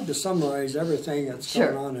 It's hard to summarize everything that's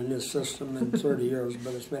Sure. going on in this system in 30 years,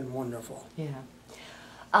 but it's been wonderful. Yeah.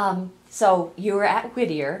 So you were at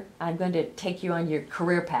Whittier. I'm going to take you on your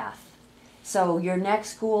career path. So your next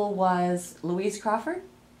school was Louise Crawford?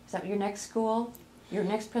 Is that your next school? Your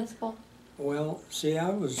next principal? Well, see,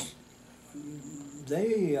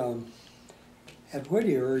 they, at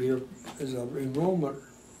Whittier, as an enrollment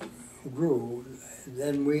grew,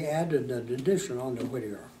 then we added an addition onto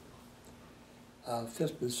Whittier.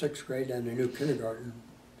 5th and 6th grade and a new kindergarten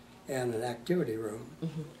and an activity room.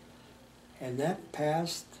 Mm-hmm. And that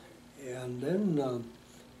passed, and then,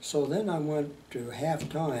 so then I went to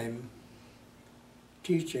half-time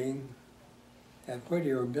teaching at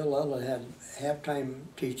Whittier. Bill Ella had half-time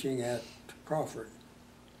teaching at Crawford.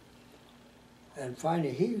 And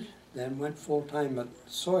finally he then went full-time at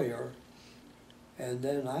Sawyer, and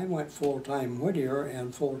then I went full-time Whittier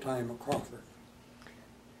and full-time at Crawford.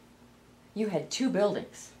 You had 2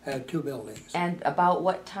 buildings. I had 2 buildings. And about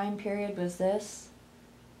what time period was this?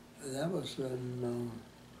 That was in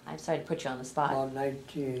I'm sorry to put you on the spot. about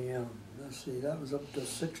 19, let's see, that was up to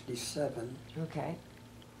 67. Okay.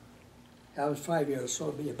 That was 5 years, so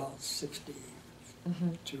it'd be about 62.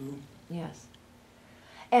 Mm-hmm. Yes.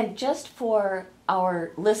 And just for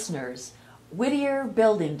our listeners, Whittier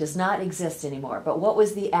building does not exist anymore, but what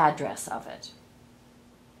was the address of it?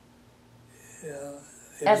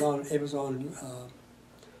 It was on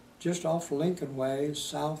just off Lincoln Way,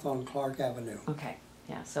 south on Clark Avenue. Okay,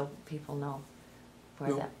 yeah, so people know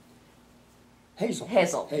where No. that. Hazel,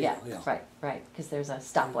 yeah, right, because there's a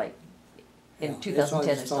stoplight in Yeah, 2010.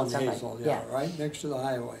 It's There's on still a Hazel, stoplight. yeah, right next to the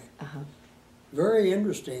highway. Uh-huh. Very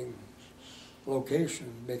interesting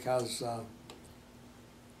location because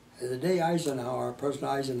the day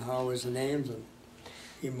President Eisenhower was in Ames, and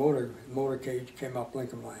he motorcade came up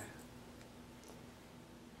Lincoln Way.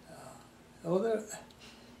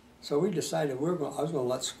 So we decided I was going to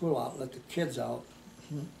let school out, let the kids out,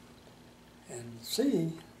 and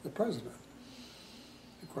see the president.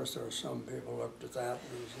 Of course, there were some people who looked at that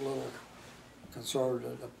and was a little concerned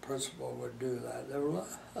that the principal would do that. They were, well,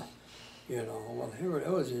 here it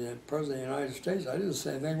was, the President of the United States. I didn't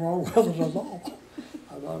say anything wrong with it at all.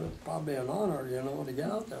 I thought it was probably an honor, to get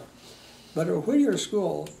out there. But at Whittier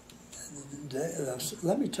School,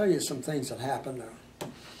 let me tell you some things that happened there.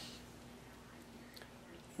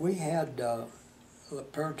 We had the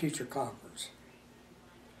parent-teacher conference,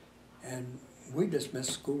 and we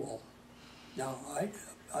dismissed school. Now,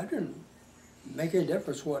 I didn't make any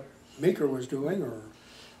difference what Meeker was doing or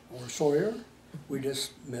Sawyer. We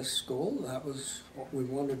dismissed school. That was what we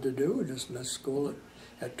wanted to do. We dismissed school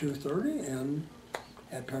at 2:30 and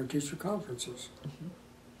had parent-teacher conferences.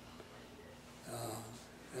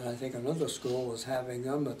 And I think another school was having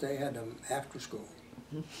them, but they had them after school.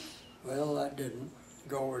 Well, that didn't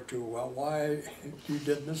go over too well. Why you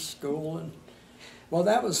did this school? And well,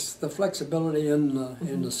 that was the flexibility in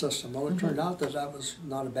the system. Well, it turned out that was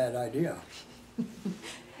not a bad idea.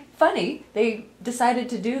 Funny, they decided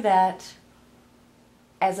to do that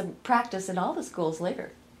as a practice in all the schools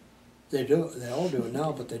later. They do. They all do it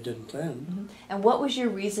now, but they didn't then. And what was your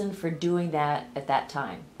reason for doing that at that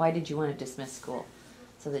time? Why did you want to dismiss school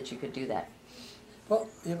so that you could do that? Well,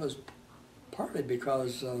 it was partly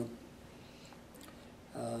because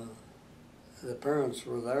the parents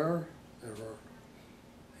were there.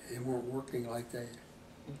 They weren't working like they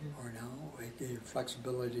are now. It gave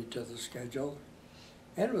flexibility to the schedule.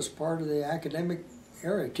 And it was part of the academic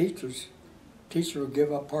area. Teachers teacher would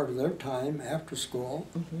give up part of their time after school,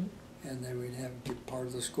 Mm-hmm. and then we'd have part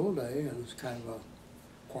of the school day, and it was kind of a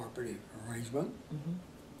cooperative arrangement. Mm-hmm.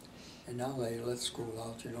 And now they let school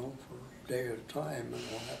out, you know, for a day at a time, and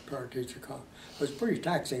all that parent-teacher It was pretty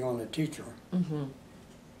taxing on the teacher, Mm-hmm.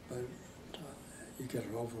 but you get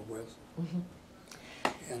it over with. Mm-hmm.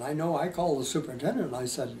 And I know I called the superintendent and I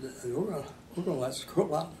said, we're gonna let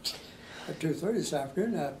school out at 2:30 this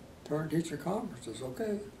afternoon at parent-teacher conferences,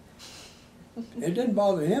 okay? It didn't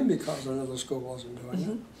bother him because another school wasn't doing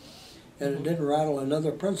it. And it didn't rattle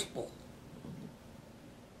another principal.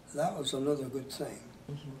 That was another good thing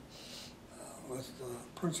with the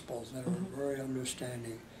principals. They were very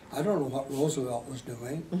understanding. I don't know what Roosevelt was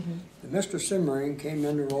doing. Mr. Simmering came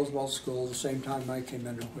into Roosevelt School the same time I came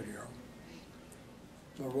into Whittier.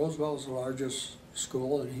 So Roosevelt was the largest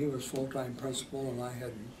school, and he was full-time principal, and I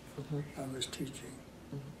was teaching.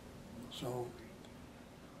 So,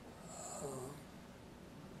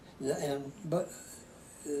 but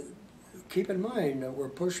keep in mind that we're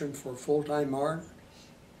pushing for full-time art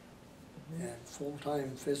and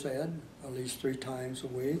full-time phys ed at least 3 times a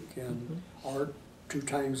week, and art 2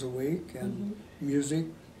 times a week, and music,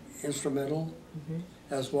 instrumental,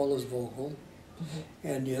 as well as vocal.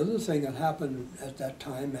 And the other thing that happened at that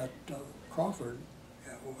time at Crawford,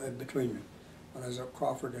 between when I was at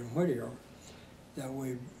Crawford and Whittier, that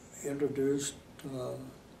we introduced to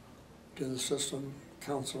the system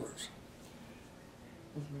counselors.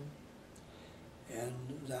 And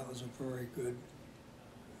that was a very good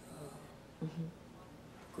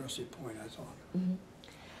progressive point, I thought.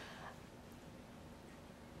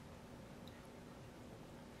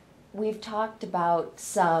 We've talked about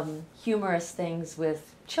some humorous things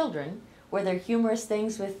with children. Were there humorous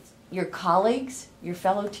things with your colleagues, your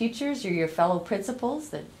fellow teachers, or your fellow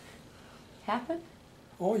principals that happened?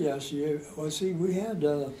 Oh yes, well see, we had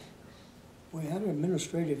an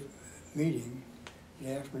administrative meeting in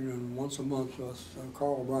the afternoon once a month with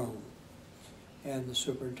Carl Brown and the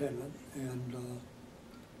superintendent, and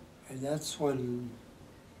that's when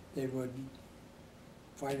they would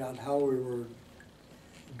find out how we were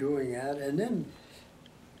doing that. And then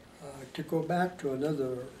to go back to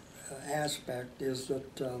another aspect is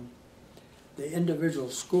that the individual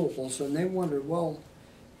schools, and they wondered, well,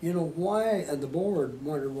 you know, why, and the board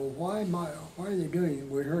wondered, well, why are they doing it?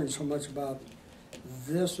 We're hearing so much about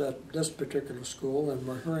this at this particular school, and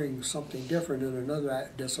we're hearing something different in another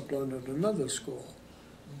discipline at another school.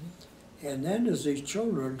 And then as these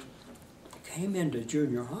children came into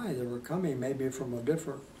junior high, they were coming maybe from a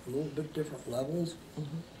little bit different levels,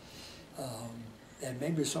 and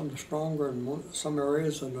maybe some stronger in some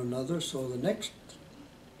areas than another. So the next,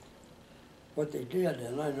 what they did,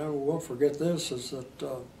 and I never will forget this, is that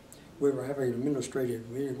we were having an administrative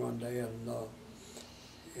meeting one day, and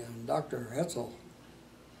Dr. Hetzel,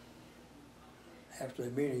 after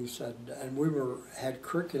the meeting, said, and we had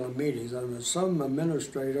curriculum meetings, and some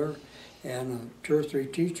administrator and 2 or 3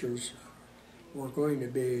 teachers were going to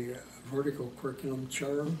be vertical curriculum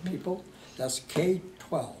chair people. That's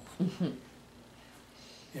K-12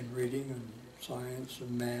 in reading and science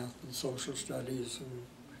and math and social studies and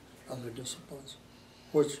other disciplines,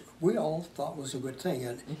 which we all thought was a good thing.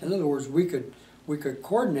 And in other words, we could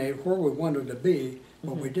coordinate where we wanted to be,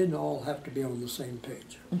 but we didn't all have to be on the same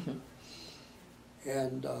page.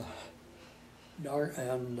 And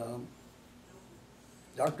Dr.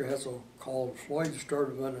 Hetzel called Floyd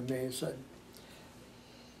Sturdivant and me and said,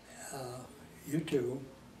 you two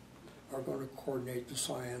are going to coordinate the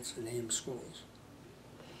science in Ames schools,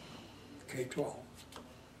 K-12.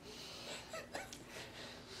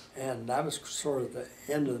 And that was sort of the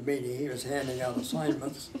end of the meeting. He was handing out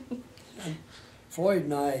assignments. And Floyd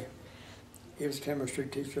and I, he was a chemistry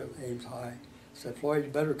teacher at Ames High, said, Floyd,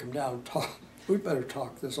 you better come down and talk. We better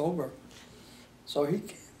talk this over. So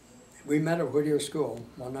we met at Whittier School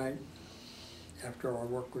one night after our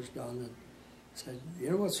work was done, and said, you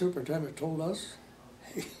know what superintendent told us?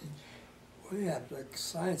 We have a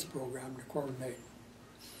science program to coordinate,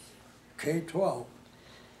 K-12.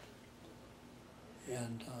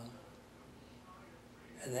 And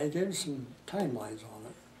they gave us some timelines on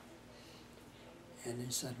it. And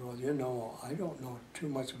he said, well, you know, I don't know too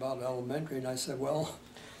much about elementary. And I said, well,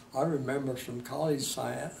 I remember from college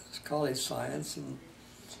science, and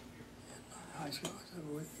I said,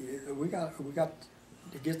 we got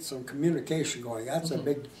to get some communication going. That's a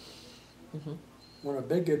big, one of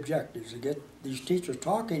the big objectives, to get these teachers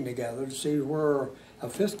talking together to see where a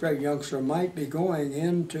 5th grade youngster might be going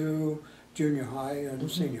into junior high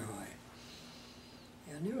and senior high.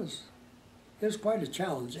 And it was quite a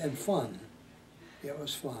challenge and fun. it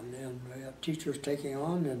was fun, and we had teachers taking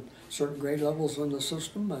on in certain grade levels in the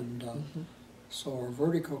system, and so our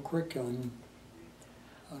vertical curriculum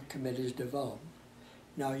committees developed.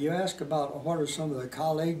 Now you ask about what are some of the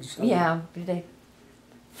colleagues. Yeah, did they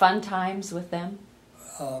fun times with them?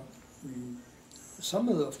 Some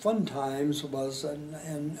of the fun times was,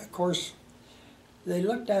 and of course, they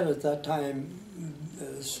looked at it at that time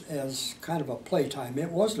as kind of a playtime.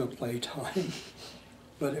 It wasn't a playtime,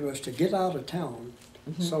 but it was to get out of town.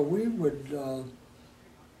 So we would,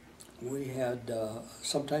 we had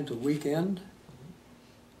sometimes a weekend,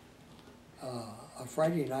 a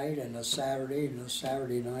Friday night and a Saturday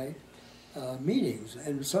night meetings.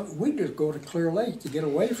 And so we'd just go to Clear Lake to get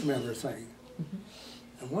away from everything.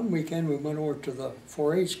 And one weekend we went over to the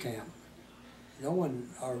 4-H camp. No one,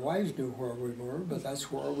 our wives knew where we were, but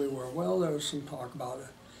that's where we were. Well, there was some talk about it.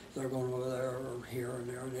 They're going over there or here and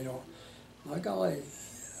there, and they don't. My golly,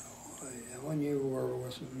 when you were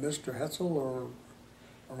with Mr. Hetzel or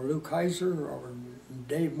Lou Kaiser or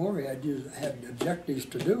Dave Moore, you had objectives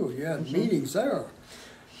to do. You had meetings there,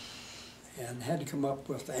 and had to come up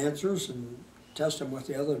with answers and test them with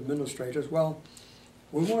the other administrators. Well,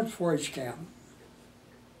 we went to 4-H camp.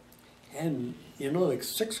 And you know, the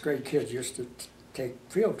 6th grade kids used to take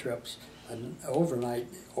field trips and overnight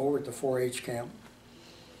over at the 4-H camp.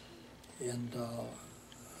 And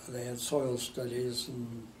they had soil studies,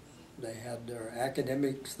 and they had their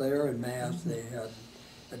academics there and math. They had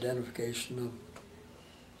identification of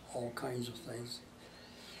all kinds of things.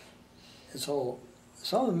 And so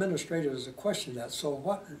some administrators questioned that. So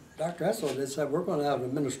what Dr. Hetzel did said, we're going to have an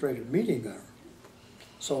administrative meeting there.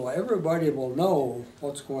 So everybody will know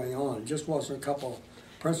what's going on. It just wasn't a couple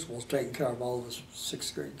principals taking care of all the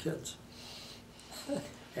 6th grade kids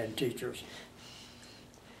and teachers.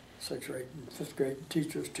 6th grade and 5th grade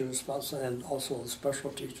teachers too, and also the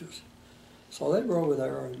special teachers. So they were over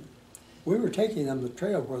there, and we were taking them the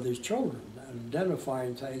trail where these children and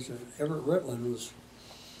identifying things. And Everett Ritland was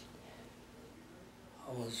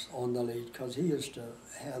on the lead because he used to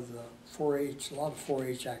have the 4-H, a lot of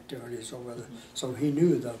 4-H activities over there. So he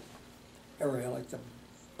knew the area like the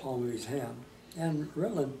palm of his hand. And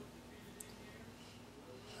Ritland,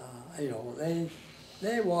 you know,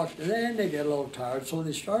 they walked, and they get a little tired, so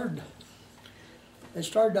they started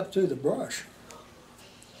up through the brush.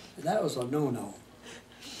 And that was a no-no.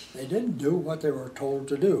 They didn't do what they were told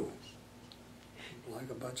to do, like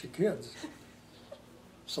a bunch of kids.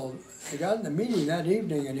 So they got in the meeting that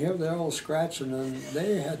evening, and here they're all scratching, and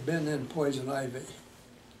they had been in poison ivy.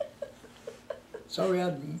 So we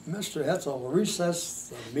had Mr. Hetzel recess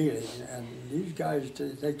the meeting, and these guys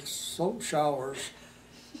take soap showers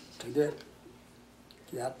to get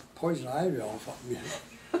that poison ivy off of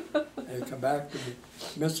them. They come back to me.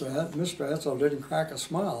 Mr. Hetzel didn't crack a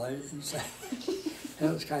smile. He said,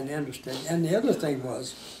 that was kind of interesting. And the other thing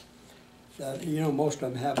was that, you know, most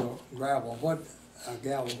of them have a gravel.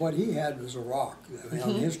 What he had was a rock. I mean,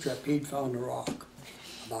 on his trip, he'd found a rock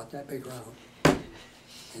about that big round.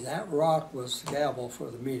 And that rock was the gavel for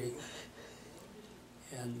the meeting.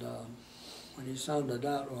 And when he sounded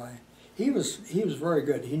out, why, he was very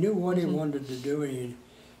good. He knew what he wanted to do, and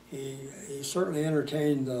he certainly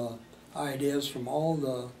entertained the ideas from all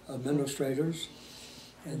the administrators.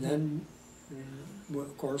 And then,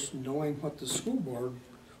 of course, knowing what the school board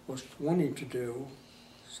was wanting to do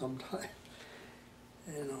sometime.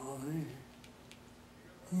 You know,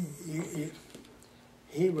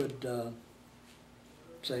 he would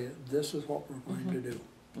say, this is what we're going to do.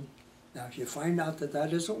 Now, if you find out that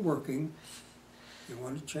that isn't working, you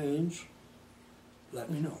want to change, let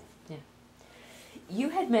me know. Yeah. You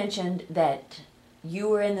had mentioned that you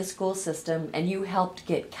were in the school system and you helped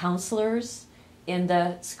get counselors in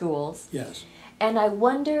the schools. Yes. And I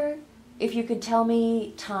wonder if you could tell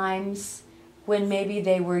me times when maybe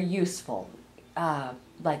they were useful.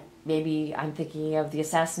 Like maybe I'm thinking of the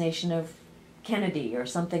assassination of Kennedy or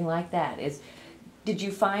something like that. Did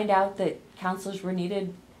you find out that counselors were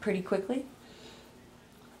needed pretty quickly?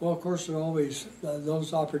 Well, of course, there are always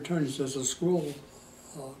those opportunities as the school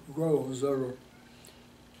grows. There are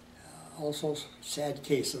also sad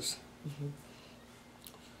cases.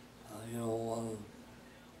 You know,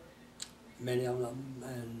 many of them,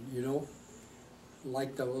 and you don't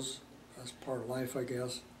like those. That's part of life, I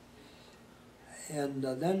guess. And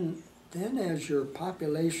then as your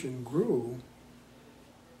population grew,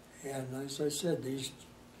 and as I said, these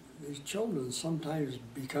children sometimes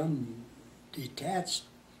become detached.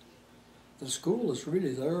 The school is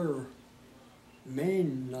really their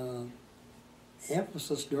main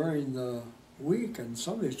emphasis during the week, and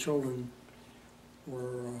some of these children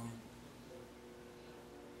were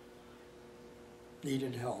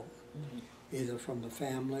needed help, either from the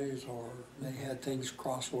families, or they had things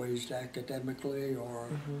crossways academically, or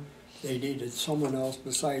they needed someone else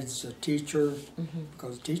besides the teacher,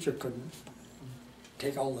 because the teacher couldn't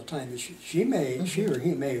take all the time. She or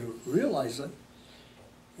he may realize it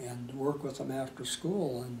and work with them after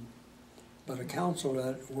school, but a counselor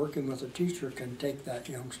that working with a teacher can take that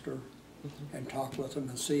youngster and talk with them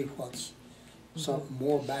and see what's some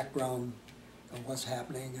more background of what's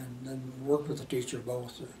happening, and then work with the teacher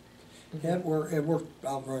both. It worked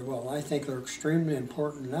out very well. I think they're extremely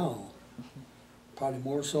important now, probably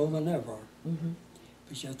more so than ever.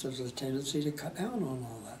 But yet there's a tendency to cut down on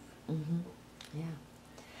all that. Yeah.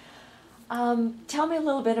 Tell me a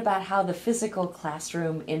little bit about how the physical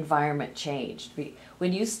classroom environment changed.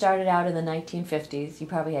 When you started out in the 1950s, you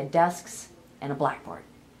probably had desks and a blackboard,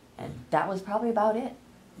 and that was probably about it.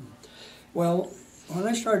 Well, when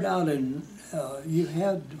I started out you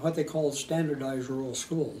had what they called standardized rural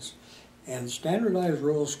schools, and standardized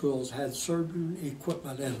rural schools had certain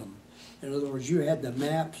equipment in them. In other words, you had the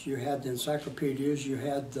maps, you had the encyclopedias, you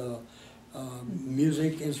had the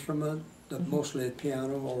music instrument, mostly a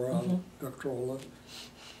piano or a Victrola,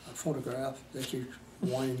 a phonograph that you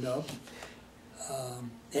wind up,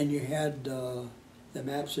 and you had the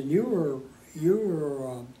maps, and you were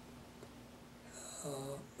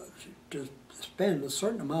to spend a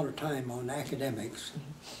certain amount of time on academics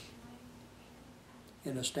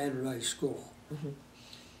in a standardized school.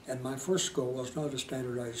 And my first school was not a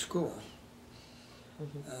standardized school.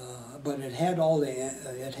 But it had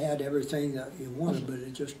it had everything that you wanted, but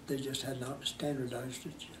they just had not standardized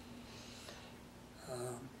it yet.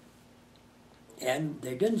 And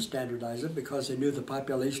they didn't standardize it because they knew the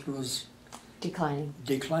population was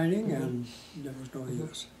declining, and there was no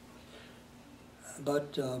use.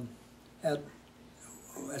 But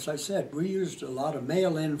as I said, we used a lot of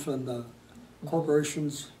mail-in from the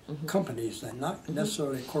corporations, companies, then not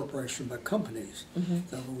necessarily corporations, but companies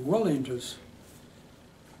that were willing to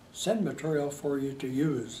send material for you to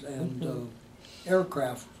use, and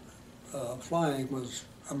aircraft flying was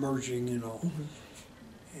emerging,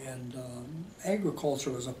 and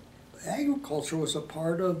agriculture was a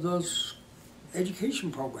part of this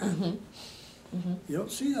education program. You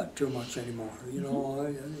don't see that too much anymore,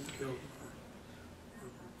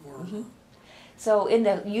 So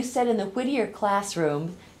you said in the Whittier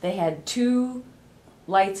classroom they had 2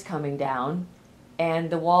 lights coming down, and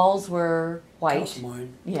the walls were white.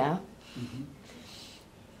 Calcimine. Yeah.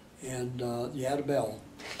 And you had a bell,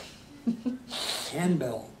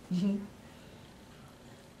 handbell,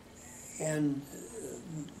 and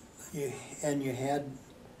you had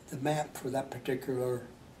the map for that particular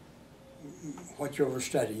what you were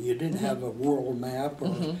studying. You didn't have a world map,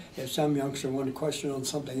 or if some youngster wanted to question on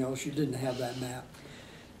something else, you didn't have that map.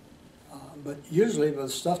 But usually the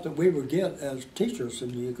stuff that we would get as teachers,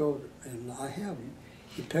 and you go, and I have them,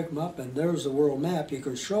 you pick them up, and there's the world map. You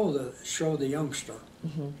could show the youngster.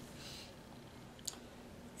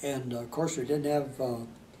 And of course, we didn't have.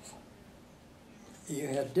 You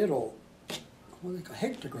had ditto, what do they call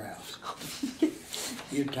hectographs.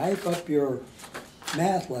 You type up your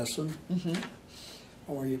math lesson,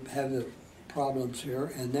 or you have the problems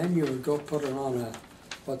here, and then you would go put it on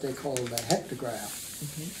what they call a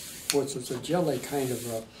hectograph, which is a jelly kind of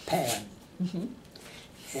a pad.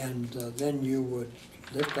 And then you would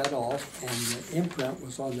lift that off, and the imprint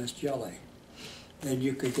was on this jelly. Then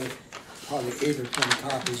you could get probably 8 or 10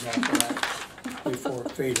 copies off of that before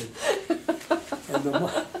it faded. And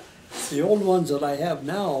the old ones that I have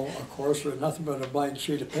now, of course, are nothing but a blank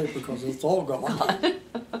sheet of paper because it's all gone.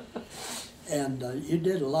 And you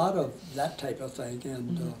did a lot of that type of thing,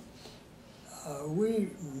 and we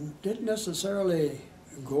didn't necessarily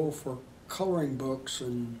go for coloring books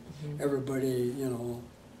and everybody,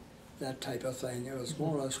 that type of thing. It was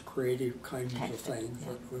more or less creative kinds of things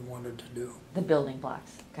that we wanted to do. The building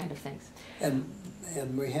blocks kind of things. And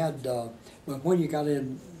we had, but when you got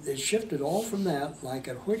in, it shifted all from that, like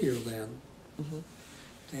at Whittier then,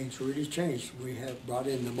 things really changed. We had brought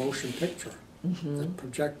in the motion picture, the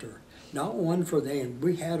projector. Not one for them,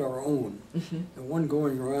 we had our own. The one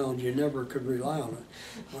going around, you never could rely on it.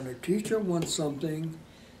 When a teacher wants something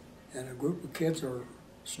and a group of kids are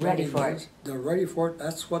ready for it, they're ready for it,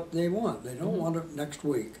 that's what they want. They don't want it next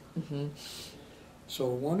week. So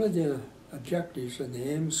one of the objectives in the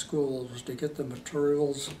Ames school was to get the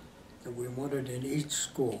materials that we wanted in each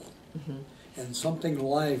school, and something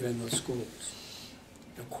live in the schools.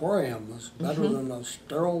 The aquarium was better than a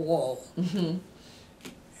sterile wall.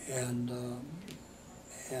 And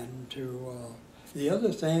the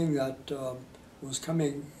other thing that was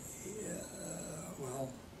coming,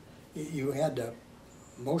 you had to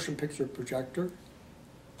motion picture projector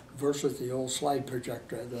versus the old slide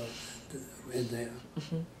projector in the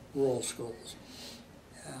rural schools.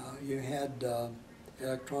 You had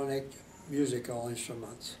electronic musical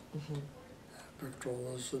instruments,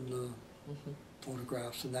 Victrolas and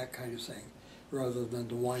phonographs and that kind of thing, rather than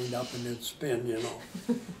to wind up and then spin, you know.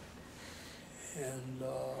 And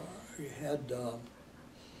you had,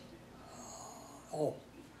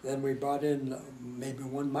 then we brought in maybe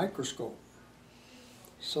one microscope,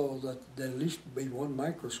 so that there at least be one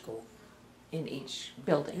microscope. In each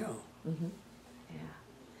building? Yeah. Yeah.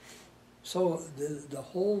 So the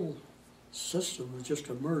whole system was just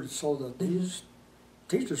emerged so that these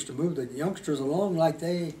teachers, to move the youngsters along like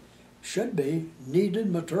they should be,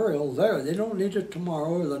 needed material there. They don't need it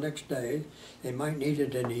tomorrow or the next day. They might need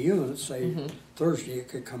it in a unit, say Thursday it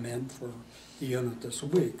could come in for the unit this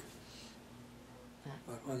week.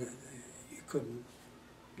 But when you couldn't,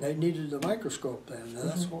 they needed the microscope then, and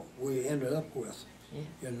that's what we ended up with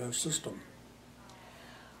in the system.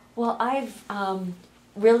 Well, I've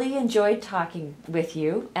really enjoyed talking with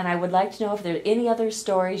you, and I would like to know if there are any other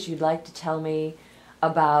stories you'd like to tell me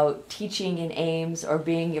about teaching in Ames or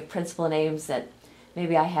being a principal in Ames that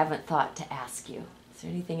maybe I haven't thought to ask you. Is there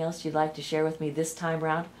anything else you'd like to share with me this time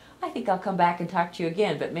around? I think I'll come back and talk to you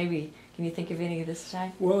again, but maybe, can you think of any this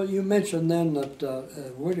time? Well, you mentioned then that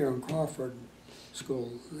at Whittier and Crawford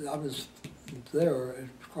School, I was there at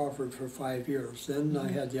Crawford for 5 years. Then I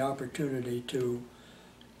had the opportunity to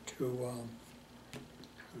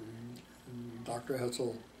Dr.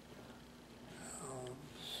 Hetzel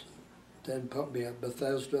then put me at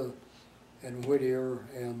Bethesda and Whittier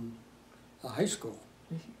and the high school,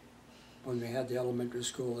 when we had the elementary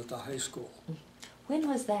school at the high school. When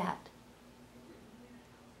was that?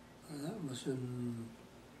 That was in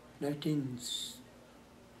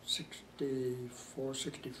 1964,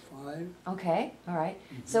 65. Okay, all right.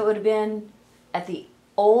 So it would have been at the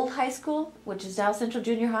old high school, which is now Central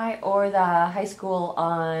Junior High, or the high school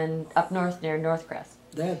on up north near Northcrest?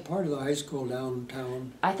 They had part of the high school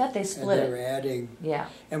downtown. I thought they split and it. They were adding. Yeah.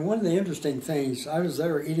 And one of the interesting things, I was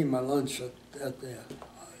there eating my lunch at the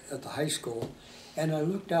high school, and I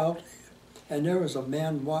looked out, and there was a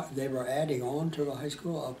man. They were adding on to the high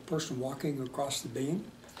school, a person walking across the beam.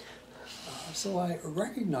 So I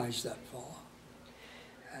recognized that fellow,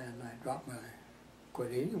 and I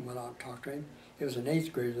quit eating, and went out and talked to him. He was an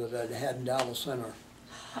 8th grader that I had in Dallas Center.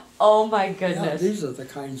 Oh my goodness! Yeah, these are the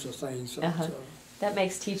kinds of things that. That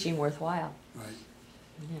makes teaching worthwhile. Right.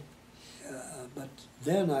 Yeah. But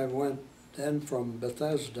then I went from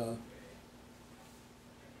Bethesda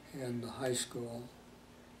and the high school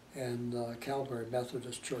and Calvary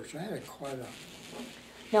Methodist Church. I had quite a...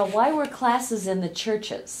 Now, why were classes in the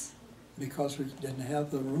churches? Because we didn't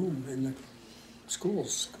have the room in the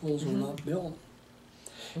schools. Schools were not built.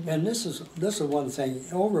 And this is one thing.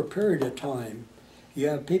 Over a period of time, you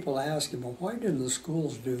have people asking, well, why didn't the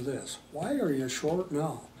schools do this? Why are you short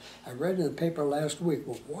now? I read in the paper last week,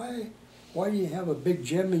 well, why do you have a big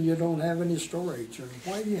gym and you don't have any storage? And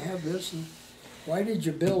why do you have this? And why did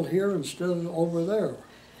you build here instead of over there?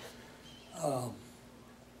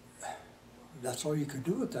 That's all you could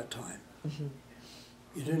do at that time.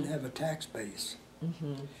 You didn't have a tax base.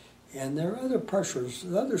 And there are other pressures,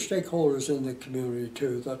 other stakeholders in the community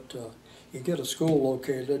too, that you get a school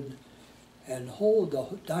located, and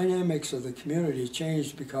the dynamics of the community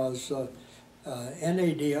changed because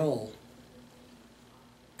NADL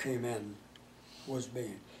came in,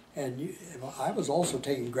 and I was also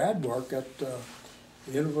taking grad work at the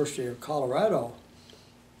University of Colorado,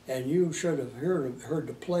 and you should have heard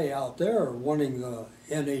the play out there winning the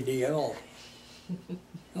NADL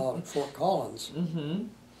out at Fort Collins. And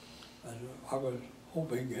I was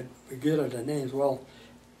hoping we'd get it in Ames. Well,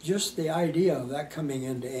 just the idea of that coming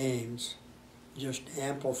into Ames just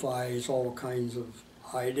amplifies all kinds of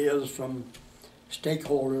ideas from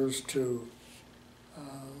stakeholders to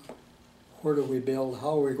where do we build,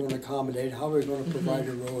 how are we going to accommodate, how are we going to provide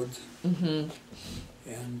the roads. And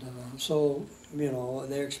so, you know,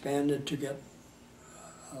 they expanded to get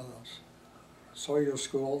Sawyer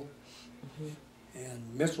School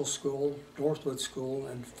and Mitchell School, Northwood School,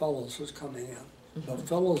 and Fellows was coming in. But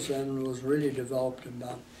Fellows then was really developed in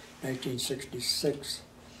about 1966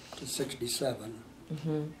 to 67.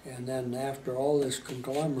 And then after all this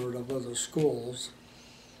conglomerate of other schools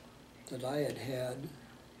that I had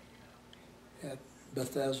at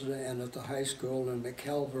Bethesda and at the high school and at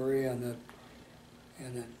Calvary and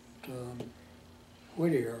at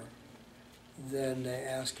Whittier, then they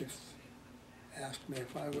asked me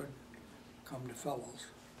if I would come to Fellows.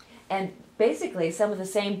 And basically, some of the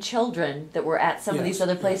same children that were at some of these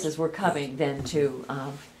other places were coming then to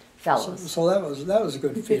Fellows. So that was a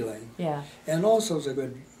good feeling. Yeah. And also it's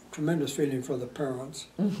a tremendous feeling for the parents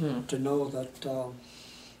to know that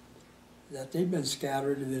that they've been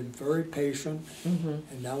scattered and been very patient,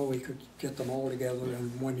 and now we could get them all together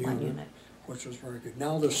in one unit, which was very good.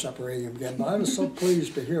 Now they're separating them again. But I was so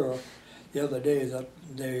pleased to hear the other day that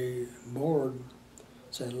the board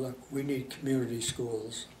said, look, we need community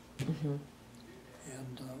schools.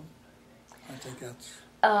 And I think that's...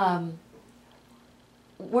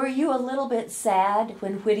 Were you a little bit sad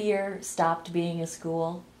when Whittier stopped being a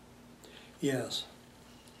school? Yes,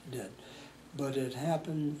 it did. But it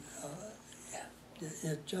happened,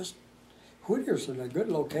 it just, Whittier's in a good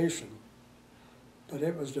location, but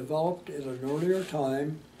it was developed at an earlier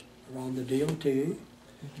time around the DOT, the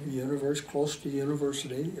universe, close to the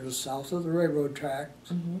university. It was south of the railroad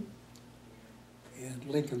tracks and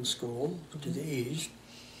Lincoln School to the east.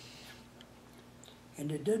 And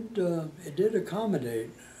it did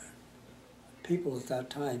accommodate people at that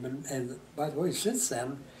time. And by the way, since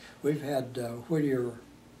then, we've had Whittier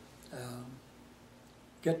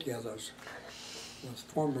get-togethers with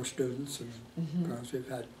former students, and parents. We've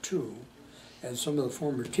had 2. And some of the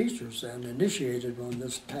former teachers then initiated one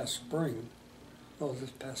this past spring. Oh,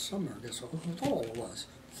 this past summer, I guess, fall it was,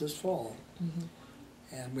 this fall.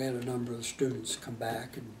 And we had a number of students come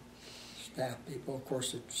back, and staff people. Of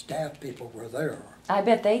course, the staff people were there. I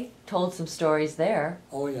bet they told some stories there.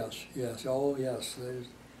 Oh yes, yes, oh yes.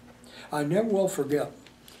 I never will forget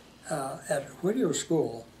at Whittier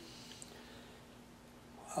School.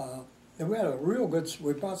 We had a real good.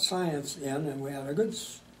 We brought science in, and we had a good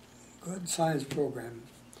science program.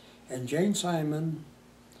 And Jane Simon,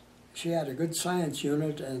 she had a good science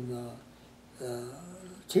unit, and the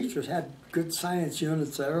teachers had good science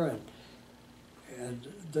units there, and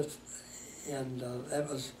it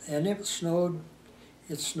snowed.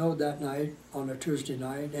 It snowed that night on a Tuesday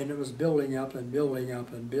night, and it was building up and building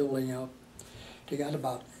up and building up. They got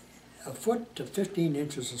about a foot to 15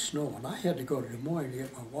 inches of snow, and I had to go to Des Moines to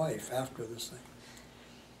get my wife after this thing.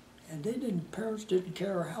 And parents didn't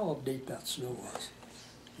care how deep that snow was.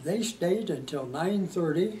 They stayed until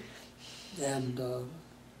 9:30, and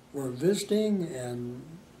were visiting and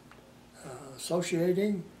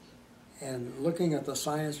associating and looking at the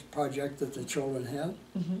science project that the children had.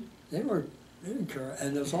 They didn't care.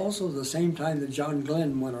 And it was also the same time that John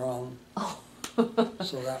Glenn went around. Oh.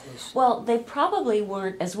 So that was... Well, they probably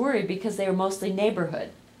weren't as worried because they were mostly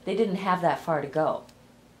neighborhood. They didn't have that far to go.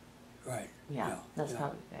 Right. Yeah, that's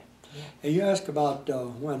probably right. Yeah. And you asked about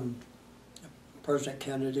when President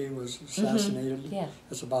Kennedy was assassinated. Yeah.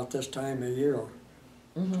 It's about this time of year.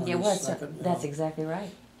 It was. That's exactly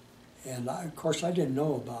right. And of course, I didn't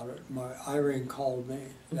know about it. Irene called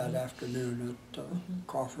me that afternoon at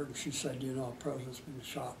Crawford, and she said, you know, the president's been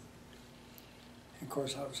shot. And of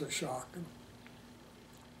course, I was a shock.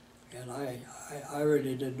 And I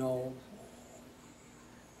really didn't know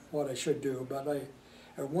what I should do. But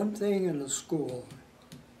one thing in the school,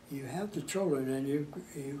 you have the children, and you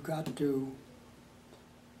got to,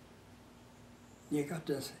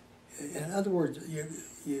 in other words,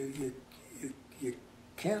 you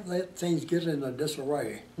can't let things get in a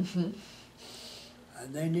disarray. And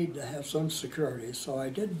they need to have some security. So I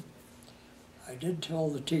did tell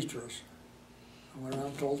the teachers. I went around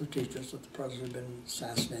and told the teachers that the president had been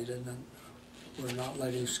assassinated, and we're not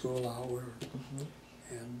letting school out.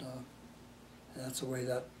 And that's the way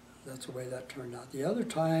that turned out. The other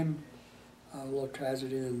time, a little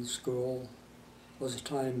tragedy in the school was the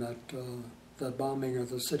time that the bombing of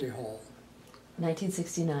the City Hall.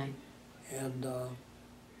 1969. And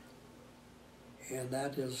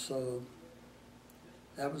that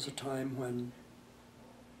was a time when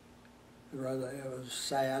rather it was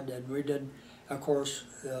sad, and we did. Of course,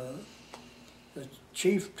 the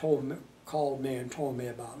chief called me and told me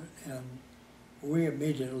about it, and we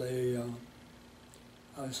immediately.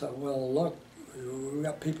 I said, "Well, look, we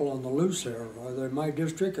got people on the loose here. Are they my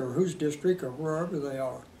district or whose district or wherever they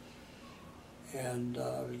are?" And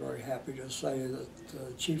I was very happy to say that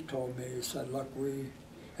the chief told me. He said, "Look, and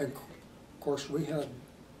of course we had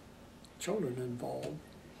children involved,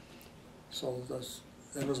 so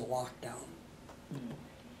there was a lockdown."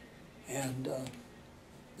 And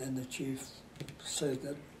then the chief said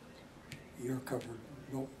that you're covered.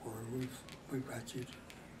 Don't worry, we've got you.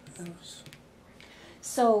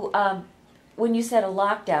 So when you said a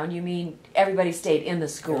lockdown, you mean everybody stayed in the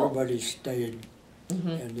school? Everybody stayed,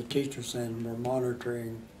 and the teachers then were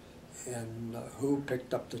monitoring and who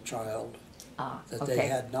picked up the child. That they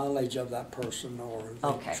had knowledge of that person or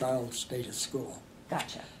the child stayed at school.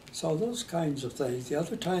 Gotcha. So those kinds of things. The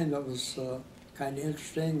other time that was kind of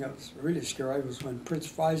interesting, that was really scary, was when Prince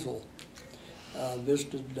Faisal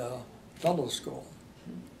visited Fellows School.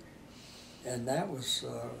 And that was,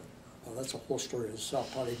 well, that's a whole story in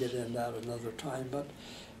itself. Probably get into that another time. But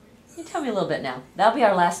you tell me a little bit now. That'll be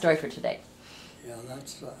our last story for today. yeah,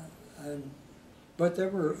 that's. But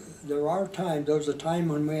there are times. There was a time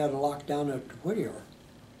when we had a lockdown at Whittier.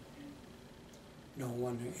 No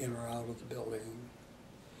one in or out of the building,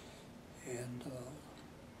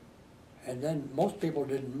 and then most people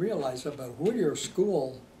didn't realize it, but Whittier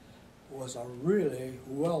School was a really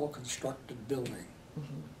well-constructed building.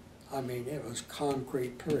 Mm-hmm. I mean, it was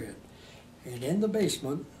concrete, period. And in the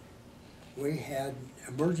basement, we had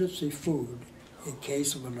emergency food in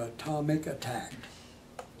case of an atomic attack.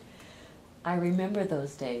 I remember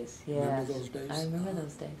those days, yes. Remember those days? I remember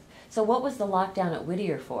those days. So what was the lockdown at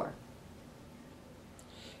Whittier for?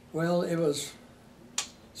 Well, it was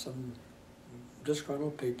some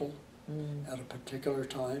disgruntled people at a particular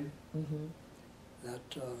time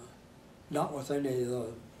that, not with any of the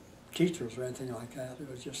teachers or anything like that, it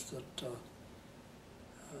was just that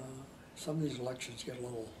some of these elections get a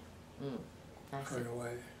little carried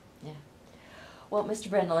away. Yeah. Well, Mr.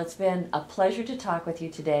 Brentnall, it's been a pleasure to talk with you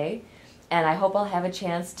today, and I hope I'll have a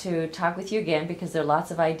chance to talk with you again because there are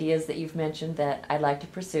lots of ideas that you've mentioned that I'd like to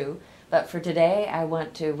pursue. But for today, I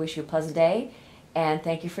want to wish you a pleasant day, and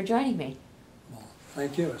thank you for joining me. Well,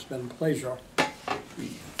 thank you. It's been a pleasure.